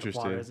to think of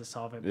water Interesting. as a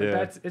solvent. Yeah.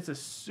 But it's a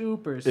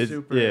super.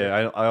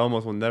 Yeah, I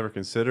almost will never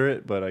consider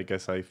it, but I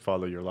guess I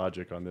follow your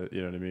logic on that.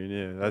 You know what I mean?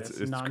 Yeah, it's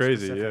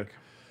crazy. Yeah. non-specific.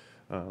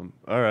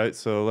 All right,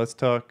 so let's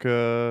talk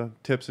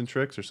tips and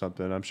tricks or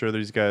something. I'm sure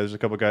there's a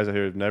couple guys out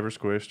here who've never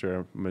squished, or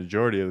a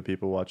majority of the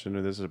people watching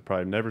this have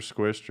probably never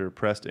squished or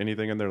pressed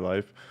anything in their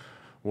life.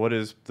 What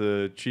is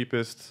the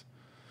cheapest,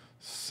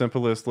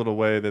 simplest little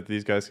way that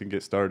these guys can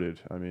get started?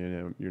 I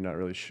mean, you're not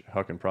really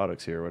hucking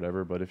products here or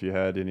whatever, but if you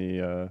had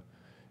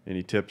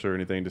any tips or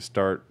anything to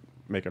start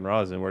making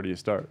rosin, where do you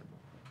start?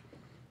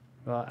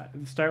 Well,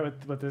 start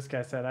with what this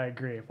guy said. I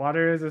agree.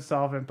 Water is a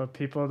solvent, but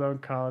people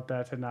don't call it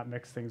that to not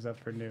mix things up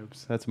for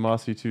noobs. That's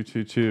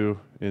Mossy222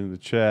 in the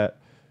chat,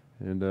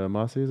 and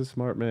Mossy is a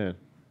smart man.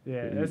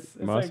 Yeah, it's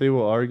Mossy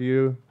will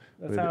argue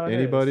that's with how it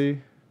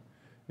anybody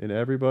and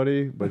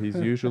everybody, but he's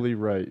usually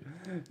right.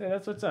 Yeah,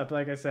 that's what's up.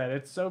 Like I said,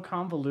 it's so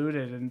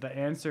convoluted, and the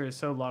answer is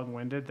so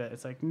long-winded that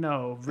it's like,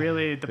 no,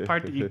 really, the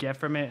part that you get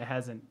from it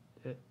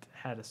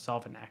had a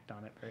solvent act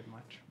on it very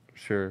much.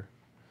 Sure.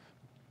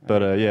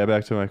 But yeah,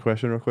 back to my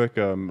question real quick.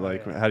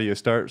 Like, yeah. how do you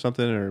start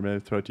something, or maybe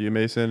throw it to you,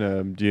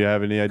 Mason? Do you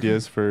have any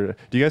ideas for?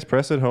 Do you guys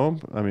press at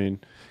home? I mean,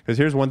 because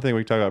here's one thing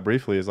we talk about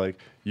briefly is like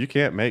you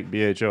can't make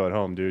BHO at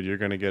home, dude. You're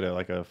gonna get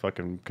a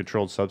fucking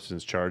controlled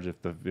substance charge if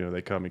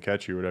they come and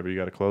catch you or whatever. You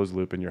got a closed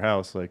loop in your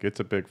house. Like it's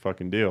a big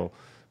fucking deal.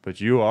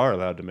 But you are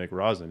allowed to make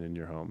rosin in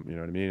your home. You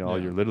know what I mean? All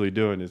Yeah. you're literally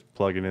doing is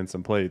plugging in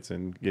some plates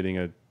and getting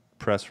a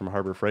press from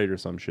Harbor Freight or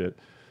some shit.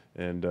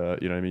 And, you know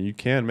what I mean? You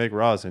can make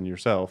rosin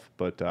yourself,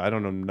 but I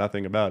don't know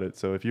nothing about it.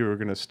 So if you were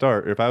going to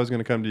start, if I was going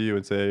to come to you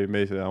and say,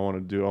 Mason, I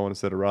want to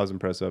set a rosin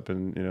press up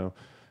in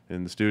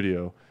the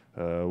studio,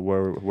 how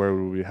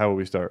would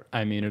we start?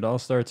 I mean, it all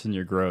starts in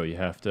your grow. You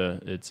have to.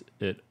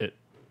 It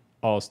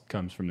all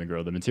comes from the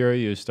grow. The material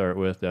you start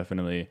with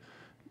definitely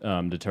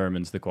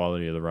determines the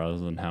quality of the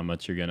rosin, how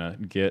much you're gonna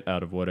get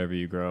out of whatever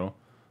you grow.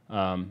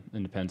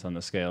 It depends on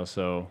the scale.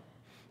 So,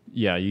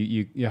 yeah,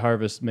 you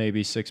harvest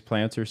maybe 6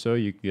 plants or so.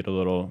 You get a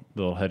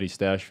little heady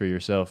stash for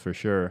yourself for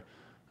sure.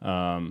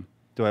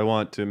 Do I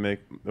want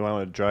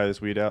to dry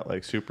this weed out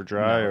like super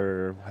dry, No.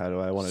 or how do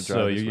I want to dry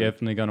So this you're weed?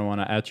 definitely going to want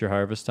to, at your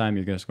harvest time,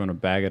 you're just going to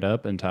bag it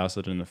up and toss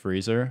it in the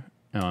freezer,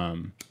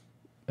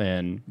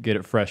 and get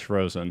it fresh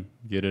frozen.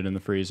 Get it in the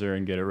freezer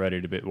and get it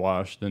ready to be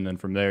washed. And then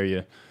from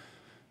there,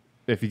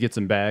 if you get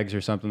some bags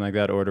or something like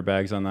that, order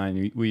bags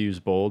online. We use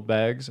Bold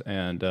bags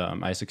and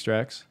ice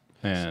extracts.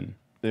 And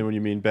Then when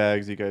you mean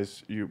bags,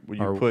 you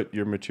Or- put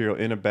your material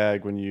in a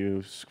bag when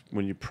you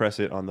press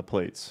it on the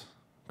plates,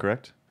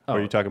 correct? Or are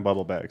Oh. you talking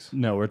bubble bags?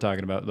 no, we're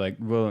talking about like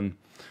wash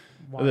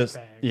Wash bags.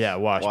 Yeah,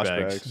 wash Wash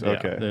bags. bags, Yeah.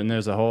 okay. Then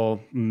there's a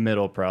whole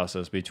middle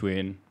process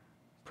between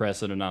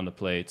pressing it on the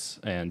plates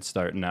and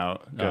starting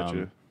out.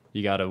 Gotcha.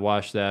 You got to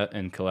wash that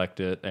and collect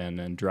it and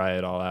then dry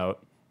it all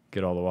out,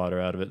 get all the water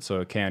out of it so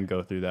it can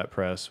go through that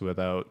press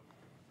without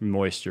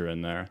moisture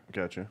in there.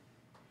 Gotcha.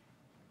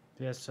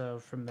 Yeah, so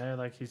from there,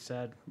 like he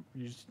said,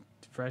 you just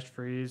fresh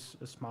freeze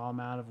a small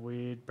amount of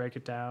weed, break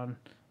it down,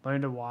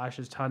 learn to wash.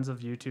 There's tons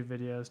of YouTube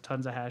videos,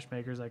 tons of hash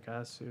makers like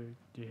us who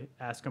you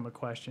ask them a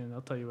question,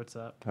 they'll tell you what's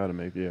up. How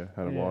to Yeah,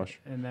 wash.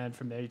 And then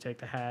from there, you take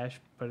the hash,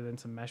 put it in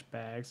some mesh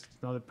bags.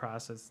 It's another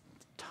process.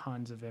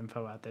 Tons of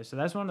info out there. So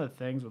that's one of the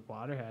things with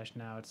water hash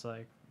now. It's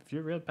like, if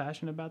you're real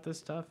passionate about this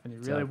stuff and you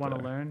It's really out want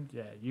to there. learn,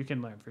 yeah, you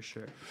can learn for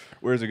sure.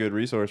 Where's a good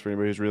resource for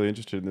anybody who's really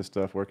interested in this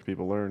stuff? Where can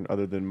people learn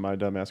other than my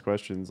dumbass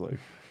questions? Like,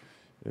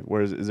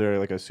 is there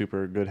like a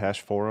super good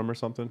hash forum or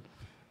something?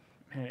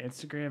 Man,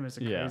 Instagram is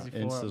a Yeah, crazy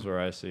forum. Insta's where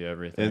I see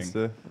everything.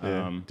 Insta.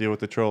 Yeah. Um, Deal with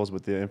the trolls,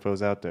 but the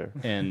info's out there.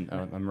 And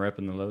I'm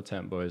repping the Low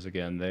Temp boys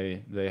again.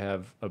 They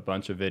have a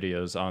bunch of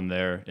videos on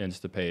their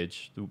Insta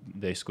page.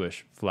 They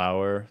squish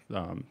flour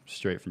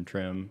straight from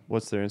trim.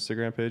 What's their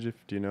Instagram page?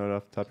 Do you know it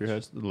off the top of your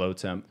head? Just Low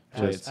Temp at,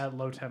 plates. at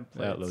low temp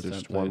At plates. low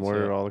Just temp one plates,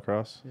 word yeah. all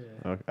across.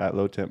 Yeah. At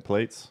low temp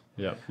plates.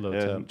 Yep, Low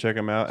Yeah, Temp. check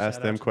them out. Ask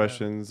Shout out them to them.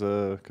 questions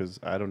because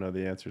I don't know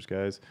the answers,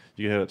 guys.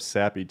 You can hit up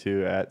Sappy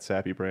too at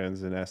Sappy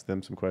Brands and ask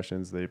them some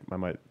questions. I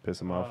might piss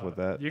them off with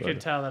that. You but- can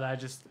tell that I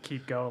just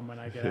keep going when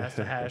I get asked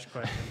a hash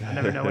question. I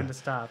never know when to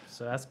stop.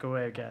 So ask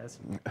away, guys.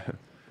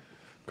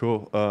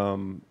 Cool.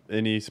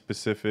 Any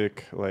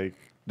specific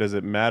does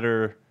it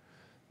matter?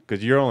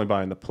 Because you're only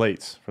buying the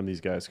plates from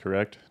these guys,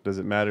 correct? Does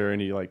it matter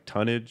any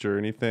tonnage or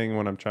anything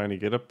when I'm trying to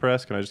get a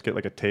press? Can I just get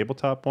a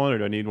tabletop one, or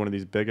do I need one of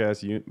these big ass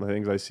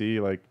things I see,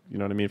 you know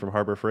what I mean, from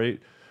Harbor Freight?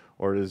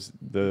 Or does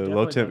the definitely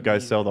low temp don't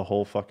guys need sell it. the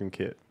whole fucking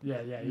kit? Yeah,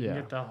 you Yeah. can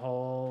get the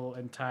whole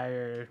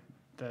entire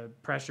the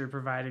pressure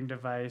providing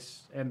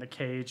device and the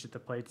cage that the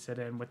plates sit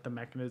in with the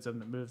mechanism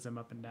that moves them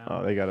up and down.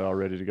 Oh, they got it all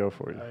ready to go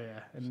for you. Oh yeah,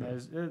 and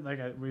So-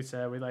 there's we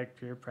said, we like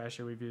Pure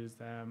Pressure. We've used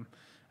them.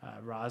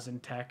 Rosin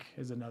Tech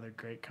is another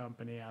great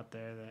company out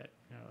there that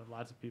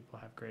lots of people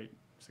have great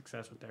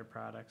success with their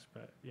products.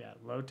 But yeah,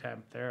 Low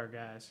Temp, they're our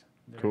guys.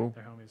 Cool.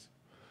 They're homies.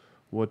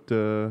 What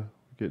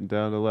getting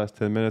down to the last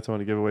 10 minutes. I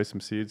want to give away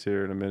some seeds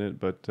here in a minute,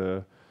 but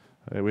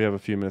we have a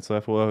few minutes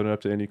left. We'll open it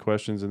up to any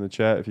questions in the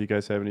chat. If you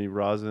guys have any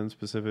rosin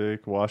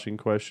specific washing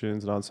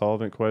questions,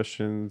 non-solvent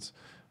questions,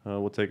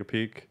 we'll take a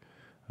peek,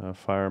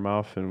 fire them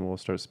off, and we'll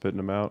start spitting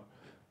them out.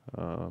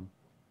 I'm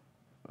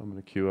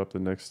gonna queue up the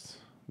next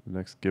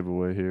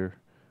giveaway here,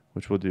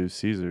 which we'll do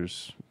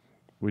Caesars.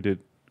 We did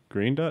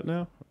green dot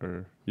now,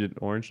 or you did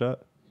orange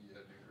dot? Yeah,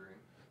 do green.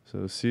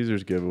 So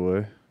Caesar's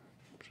giveaway,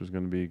 which is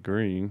going to be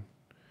green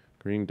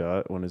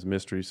dot, on his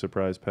mystery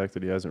surprise pack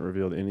that he hasn't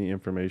revealed any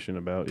information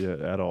about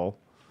yet at all.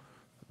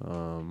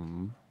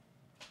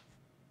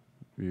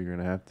 You're going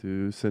to have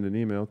to send an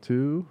email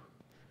to.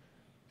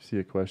 See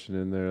a question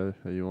in there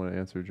that you want to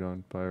answer,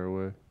 John? Fire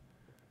away.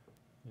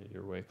 Yeah,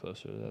 you're way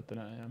closer to that than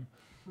I am.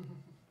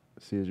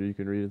 Caesar, you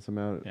can read some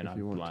out And if I'm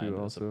you want blind to as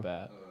a also.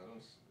 bat.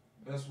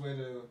 Best way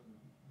to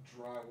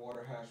dry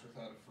water hash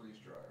without a freeze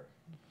dryer.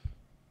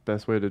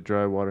 Best way to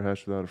dry water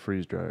hash without a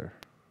freeze dryer.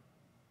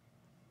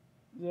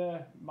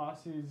 Yeah,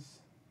 Mossy's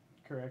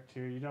correct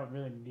here. You don't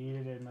really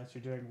need it unless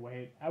you're doing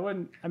weight. I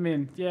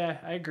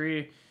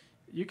agree.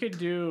 You could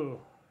do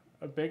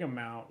a big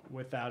amount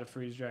without a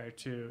freeze dryer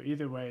too.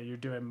 Either way, you're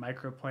doing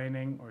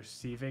microplaning or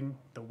sieving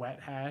the wet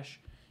hash.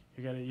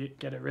 You gotta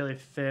get it really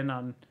thin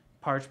on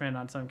parchment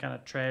on some kind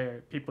of tray,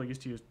 or people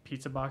used to use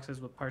pizza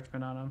boxes with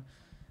parchment on them,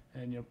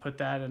 and you'll put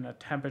that in a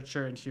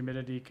temperature and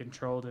humidity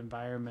controlled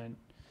environment.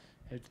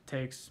 It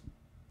takes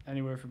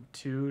anywhere from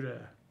 2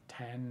 to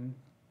 10,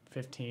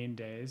 15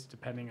 days,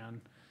 depending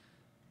on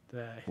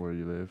Where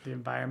you live. the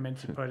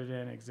environment you put it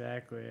in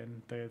exactly,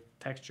 and the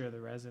texture of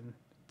the resin.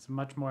 It's a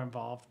much more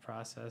involved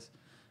process,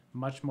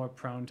 much more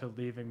prone to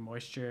leaving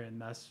moisture and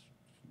thus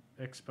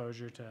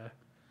exposure to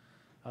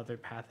other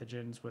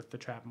pathogens with the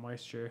trapped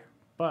moisture.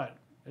 But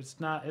it's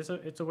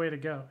a way to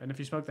go. And if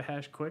you smoke the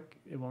hash quick,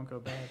 it won't go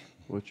bad.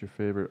 What's your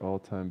favorite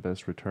all-time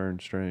best return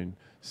strain?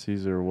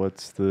 Caesar,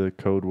 what's the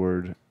code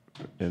word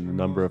and the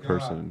number of GMO's God.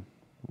 person?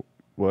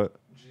 What?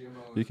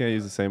 GMO. You can't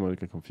use the same one. It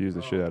can confuse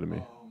the shit out of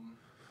me.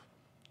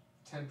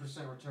 10%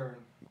 return.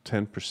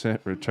 10%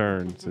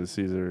 return, says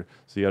Caesar.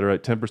 So you got to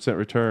write 10%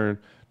 return,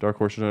 Dark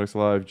Horse Genetics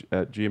Live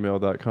at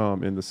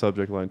gmail.com. In the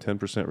subject line,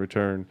 10%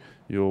 return.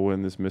 You'll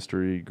win this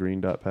mystery green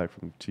dot pack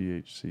from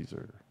TH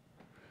Caesar.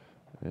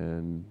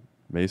 And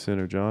Mason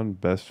or John,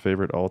 best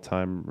favorite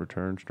all-time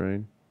return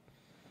strain?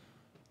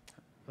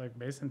 Like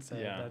Mason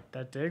said, Yeah.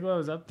 that Dayglow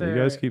is up there.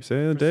 You guys keep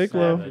saying for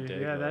Dayglow. Sappy. That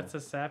Yeah, Dayglow. that's a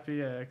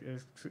Sappy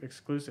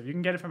exclusive. You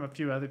can get it from a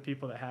few other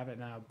people that have it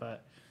now,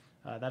 but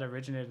that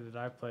originated at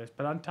our place.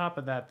 But on top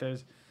of that,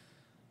 there's,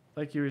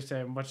 like you were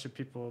saying, what should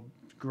people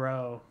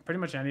grow? Pretty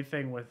much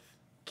anything with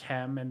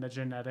chem in the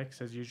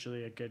genetics is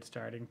usually a good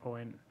starting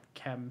point.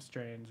 Chem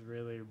strains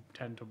really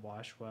tend to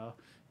wash well.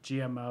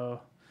 GMO,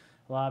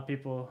 a lot of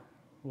people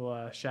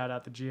will shout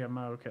out the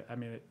GMO.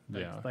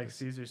 Yeah. Like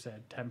Caesar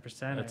said, 10%.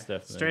 That's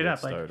definitely straight a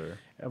up. good starter.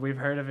 We've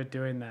heard of it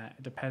doing that.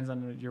 It depends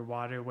on your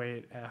water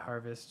weight at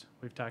harvest.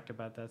 We've talked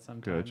about that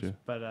sometimes. Gotcha.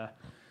 But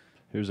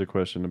Here's a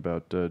question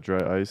about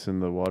dry ice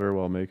in the water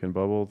while making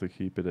bubble to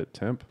keep it at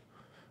temp.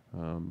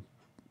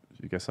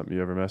 You got something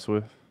you ever mess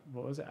with?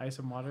 what was it? Ice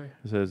and water?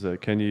 It says,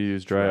 can you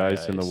use dry Dry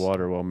ice in the ice.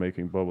 water while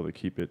making bubble to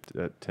keep it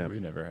at temp?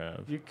 We never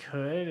have. You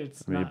could.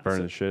 It's I mean, you not. burn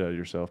so the shit out of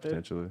yourself there-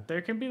 potentially.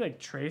 there can be like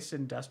trace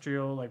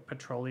industrial like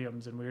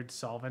petroleums and weird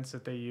solvents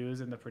that they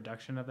use in the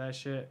production of that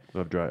shit.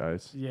 Of dry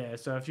ice. Yeah,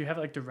 so if you have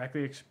it like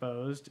directly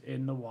exposed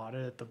in the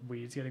water that the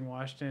weed's getting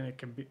washed in, it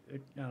can be, I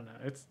don't know,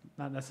 it's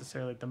not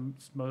necessarily the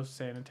most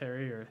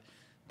sanitary or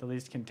the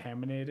least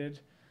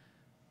contaminated.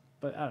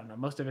 But I don't know,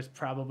 most of it's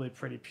probably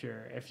pretty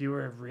pure. If you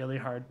were really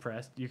hard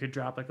pressed, you could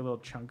drop like a little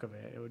chunk of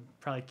it. It would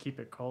probably keep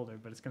it colder,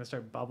 but it's going to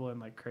start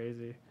bubbling like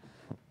crazy.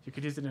 You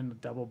could use it in a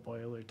double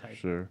boiler type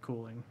Sure.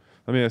 cooling.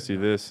 Let me ask you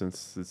this,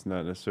 since it's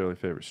not necessarily a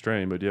favorite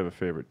strain, but do you have a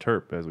favorite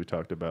terp, as we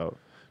talked about,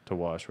 to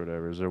wash,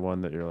 whatever? Is there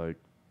one that you're like,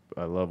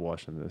 I love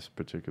washing this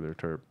particular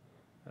terp?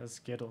 That's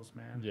Skittles,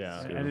 man. Yeah.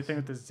 So Skittles. anything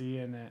with the Z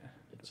in it.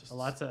 It's just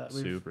Lots of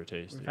super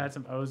tasty. We've had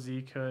some OZ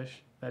Kush.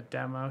 That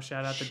demo.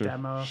 Shout out to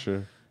demo.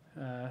 Sure.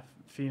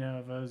 Pheno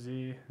of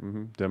OZ.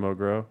 Demo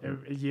grow.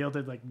 It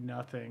yielded like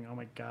nothing. Oh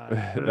my god.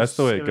 That's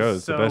the way it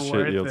goes. The best shit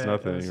worth yields it.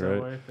 nothing, It was so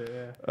right? worth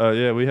it, yeah.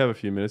 Yeah, we have a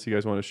few minutes. You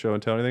guys want to show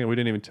and tell anything? We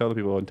didn't even tell the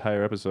people the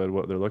entire episode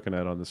what they're looking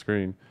at on the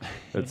screen.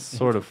 It's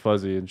sort of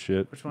fuzzy and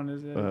shit. Which one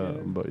is it?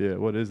 again? But yeah,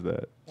 what is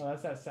that? Oh,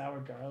 that's that sour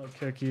garlic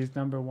cookies,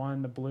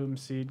 #1, the Bloom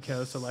Seed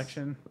Co.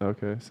 selection.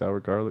 Okay, sour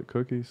garlic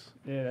cookies.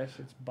 Yeah, that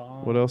shit's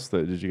bomb. What else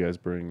did you guys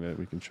bring that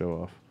we can show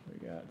off?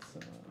 We got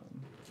some.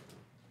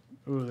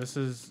 Ooh, this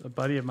is a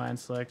buddy of mine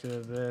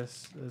selected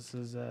this. This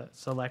is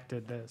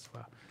selected this.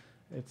 Wow,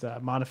 it's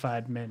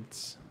modified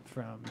mints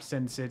from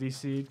Sin City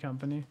Seed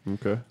Company.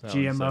 Okay. That one's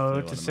definitely GMO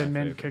one to of Sin my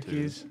Mint favorite, too.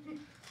 cookies.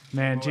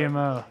 Man,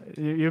 GMO.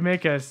 You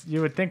make us.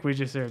 You would think we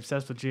just are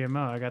obsessed with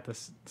GMO. I got the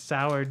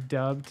sour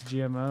dub to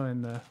GMO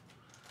and the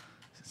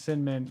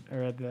Sin Mint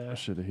or the. I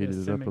should have the heated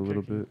it Sin up Mint a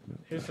little cookie. bit.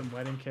 Here's some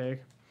wedding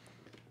cake.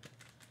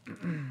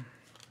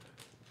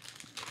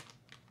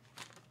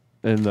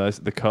 And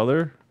the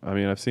color, I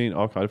mean, I've seen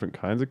all different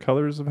kinds of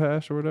colors of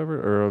hash or whatever,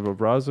 or of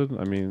rosin.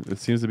 I mean, it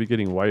seems to be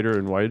getting whiter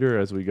and whiter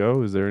as we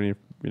go. Is there any,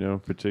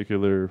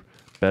 particular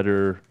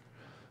better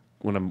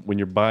when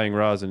you're buying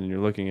rosin and you're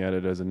looking at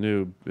it as a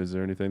noob? Is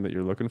there anything that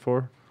you're looking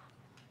for?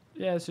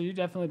 Yeah, so you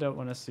definitely don't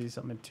want to see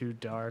something too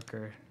dark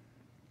or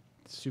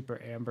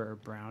super amber or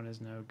brown is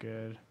no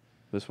good.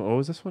 This one, what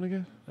was this one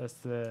again? That's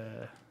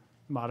the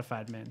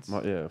modified mints.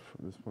 This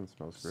one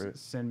smells great.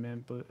 Sin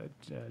Mint blue,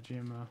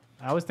 GMO.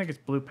 I always think it's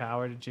blue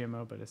power to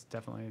GMO, but it's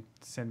definitely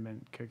Sin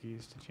Mint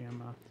cookies to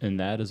GMO. And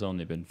that has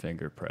only been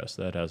finger pressed.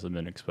 That hasn't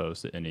been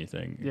exposed to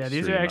anything. Yeah,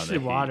 these extreme are on actually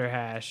the heat. water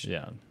hash.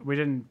 Yeah. We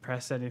didn't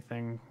press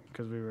anything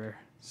because we were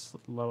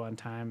low on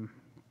time.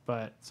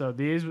 But so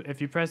these,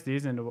 if you press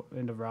these into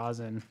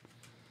rosin,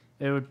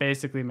 it would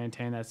basically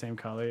maintain that same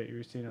color that you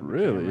were seeing on the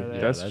Really? camera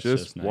there. That's that's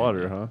just just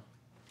water, 90. huh?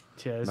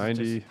 Yeah, it's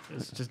 90.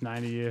 It's just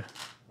 90U.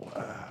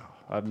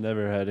 I've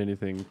never had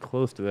anything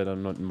close to that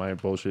on my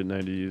bullshit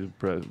 90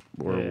 or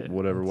Yeah,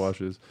 whatever it's-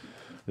 washes.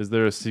 Is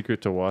there a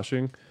secret to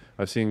washing?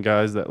 I've seen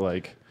guys that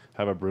like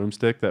have a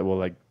broomstick that will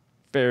like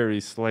very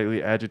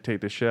slightly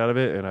agitate the shit out of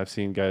it, and I've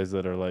seen guys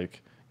that are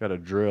like got a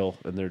drill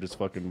and they're just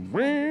fucking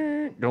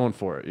going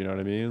for it. You know what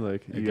I mean?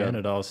 Like you Again, got,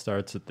 it all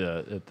starts at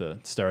the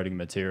starting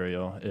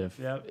material.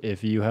 Yep.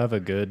 If you have a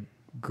good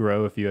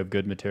grow, if you have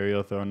good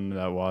material thrown into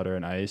that water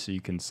and ice, you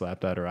can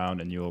slap that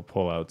around and you'll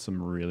pull out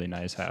some really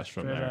nice hash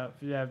from Straight there. up.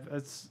 Yeah,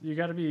 you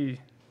got to be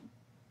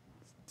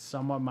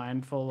somewhat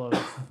mindful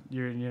of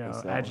your, What's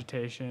that one?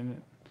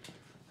 agitation.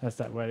 That's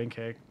that wedding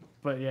cake.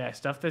 But yeah,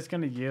 stuff that's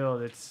gonna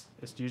yield, it's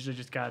usually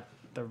just got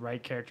the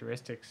right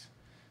characteristics,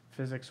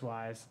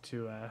 physics-wise,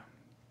 to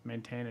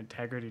maintain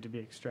integrity to be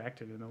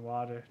extracted in the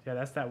water. Yeah,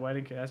 that's that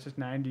wedding cake. That's just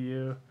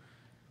 90U,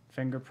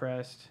 finger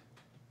pressed,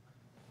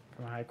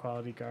 from a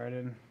high-quality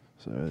garden.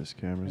 sorry, this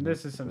camera's. And not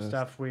this is the some best.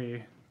 stuff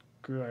we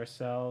grew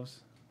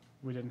ourselves.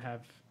 We didn't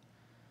have.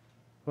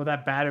 Well,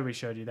 that batter we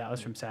showed you, that was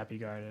from Sappy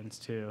Gardens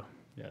too.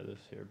 Yeah, this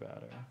here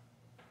batter.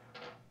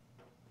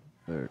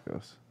 There it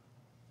goes.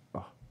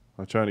 Oh,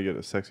 I'm trying to get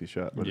a sexy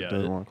shot, but Yeah, it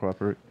doesn't it- want to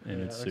cooperate. And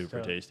Yeah, it's it looks super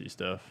dope. tasty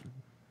stuff.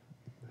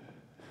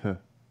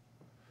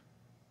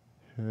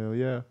 Hell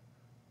yeah.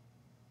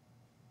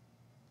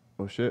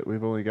 Oh shit,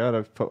 we've only got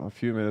a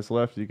few minutes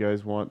left. Do you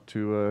guys want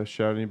to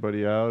shout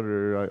anybody out,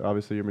 or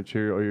obviously your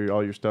material or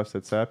all your stuff's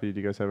at Sappy? Do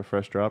you guys have a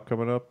fresh drop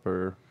coming up,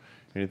 or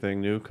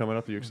anything new coming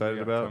up that you're excited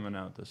We got about? coming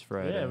out this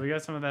Friday. Yeah, we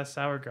got some of that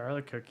sour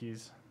garlic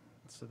cookies,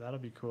 so that'll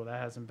be cool. That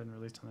hasn't been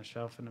released on the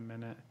shelf in a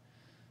minute.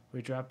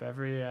 We drop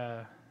every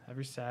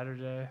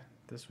Saturday.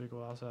 This week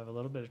we'll also have a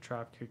little bit of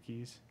trop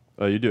cookies.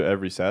 Oh, you do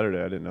every Saturday.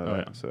 I didn't know Oh,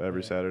 that. yeah. So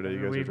every Yeah. Saturday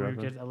you Every guys are week we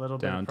dropping. get a little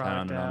Downtown bit of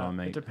product and on out.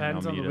 Alme- It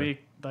depends on the Alameda.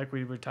 week. Like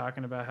we were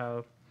talking about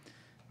how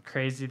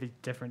crazy the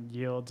different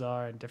yields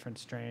are and different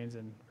strains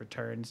and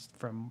returns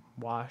from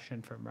wash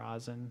and from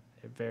rosin.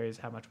 It varies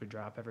how much we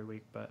drop every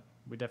week, but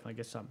we definitely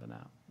get something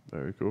out.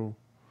 Very cool.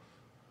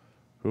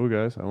 Cool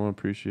guys. I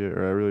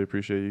really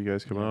appreciate you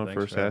guys coming Yeah, on.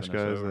 thanks First for hash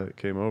having us guys over. that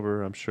came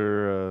over. I'm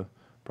sure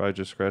probably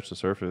just scratched the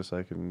surface.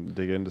 I can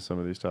dig into some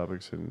of these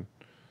topics and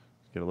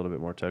get a little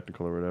bit more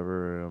technical or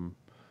whatever.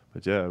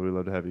 But yeah, we'd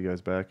love to have you guys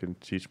back and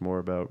teach more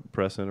about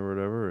pressing or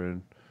whatever.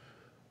 And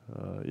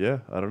yeah,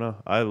 I don't know.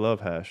 I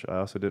love hash. I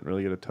also didn't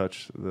really get to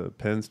touch the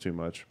pens too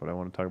much, but I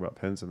want to talk about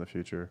pens in the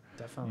future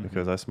Definitely.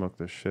 because I smoke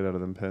the shit out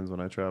of them pens when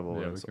I travel.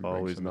 Yeah, and we it's can bring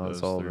always some of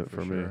those non-solvent through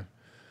for for me. sure.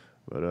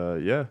 But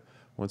yeah,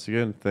 once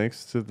again,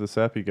 thanks to the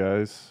Sappy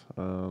guys.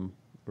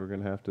 We're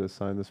gonna have to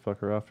sign this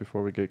fucker off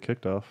before we get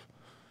kicked off.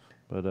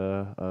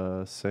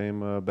 But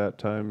same bat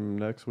time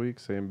next week,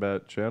 same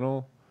bat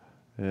channel,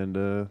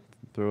 and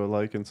throw a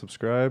like and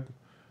subscribe.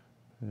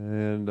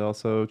 And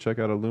also check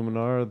out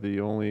Illuminar,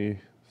 the only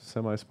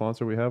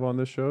semi-sponsor we have on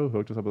this show.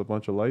 Hooked us up with a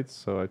bunch of lights,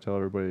 so I tell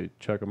everybody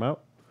check them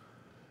out.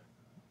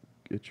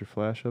 get your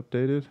flash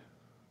updated.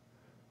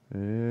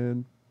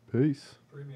 And peace.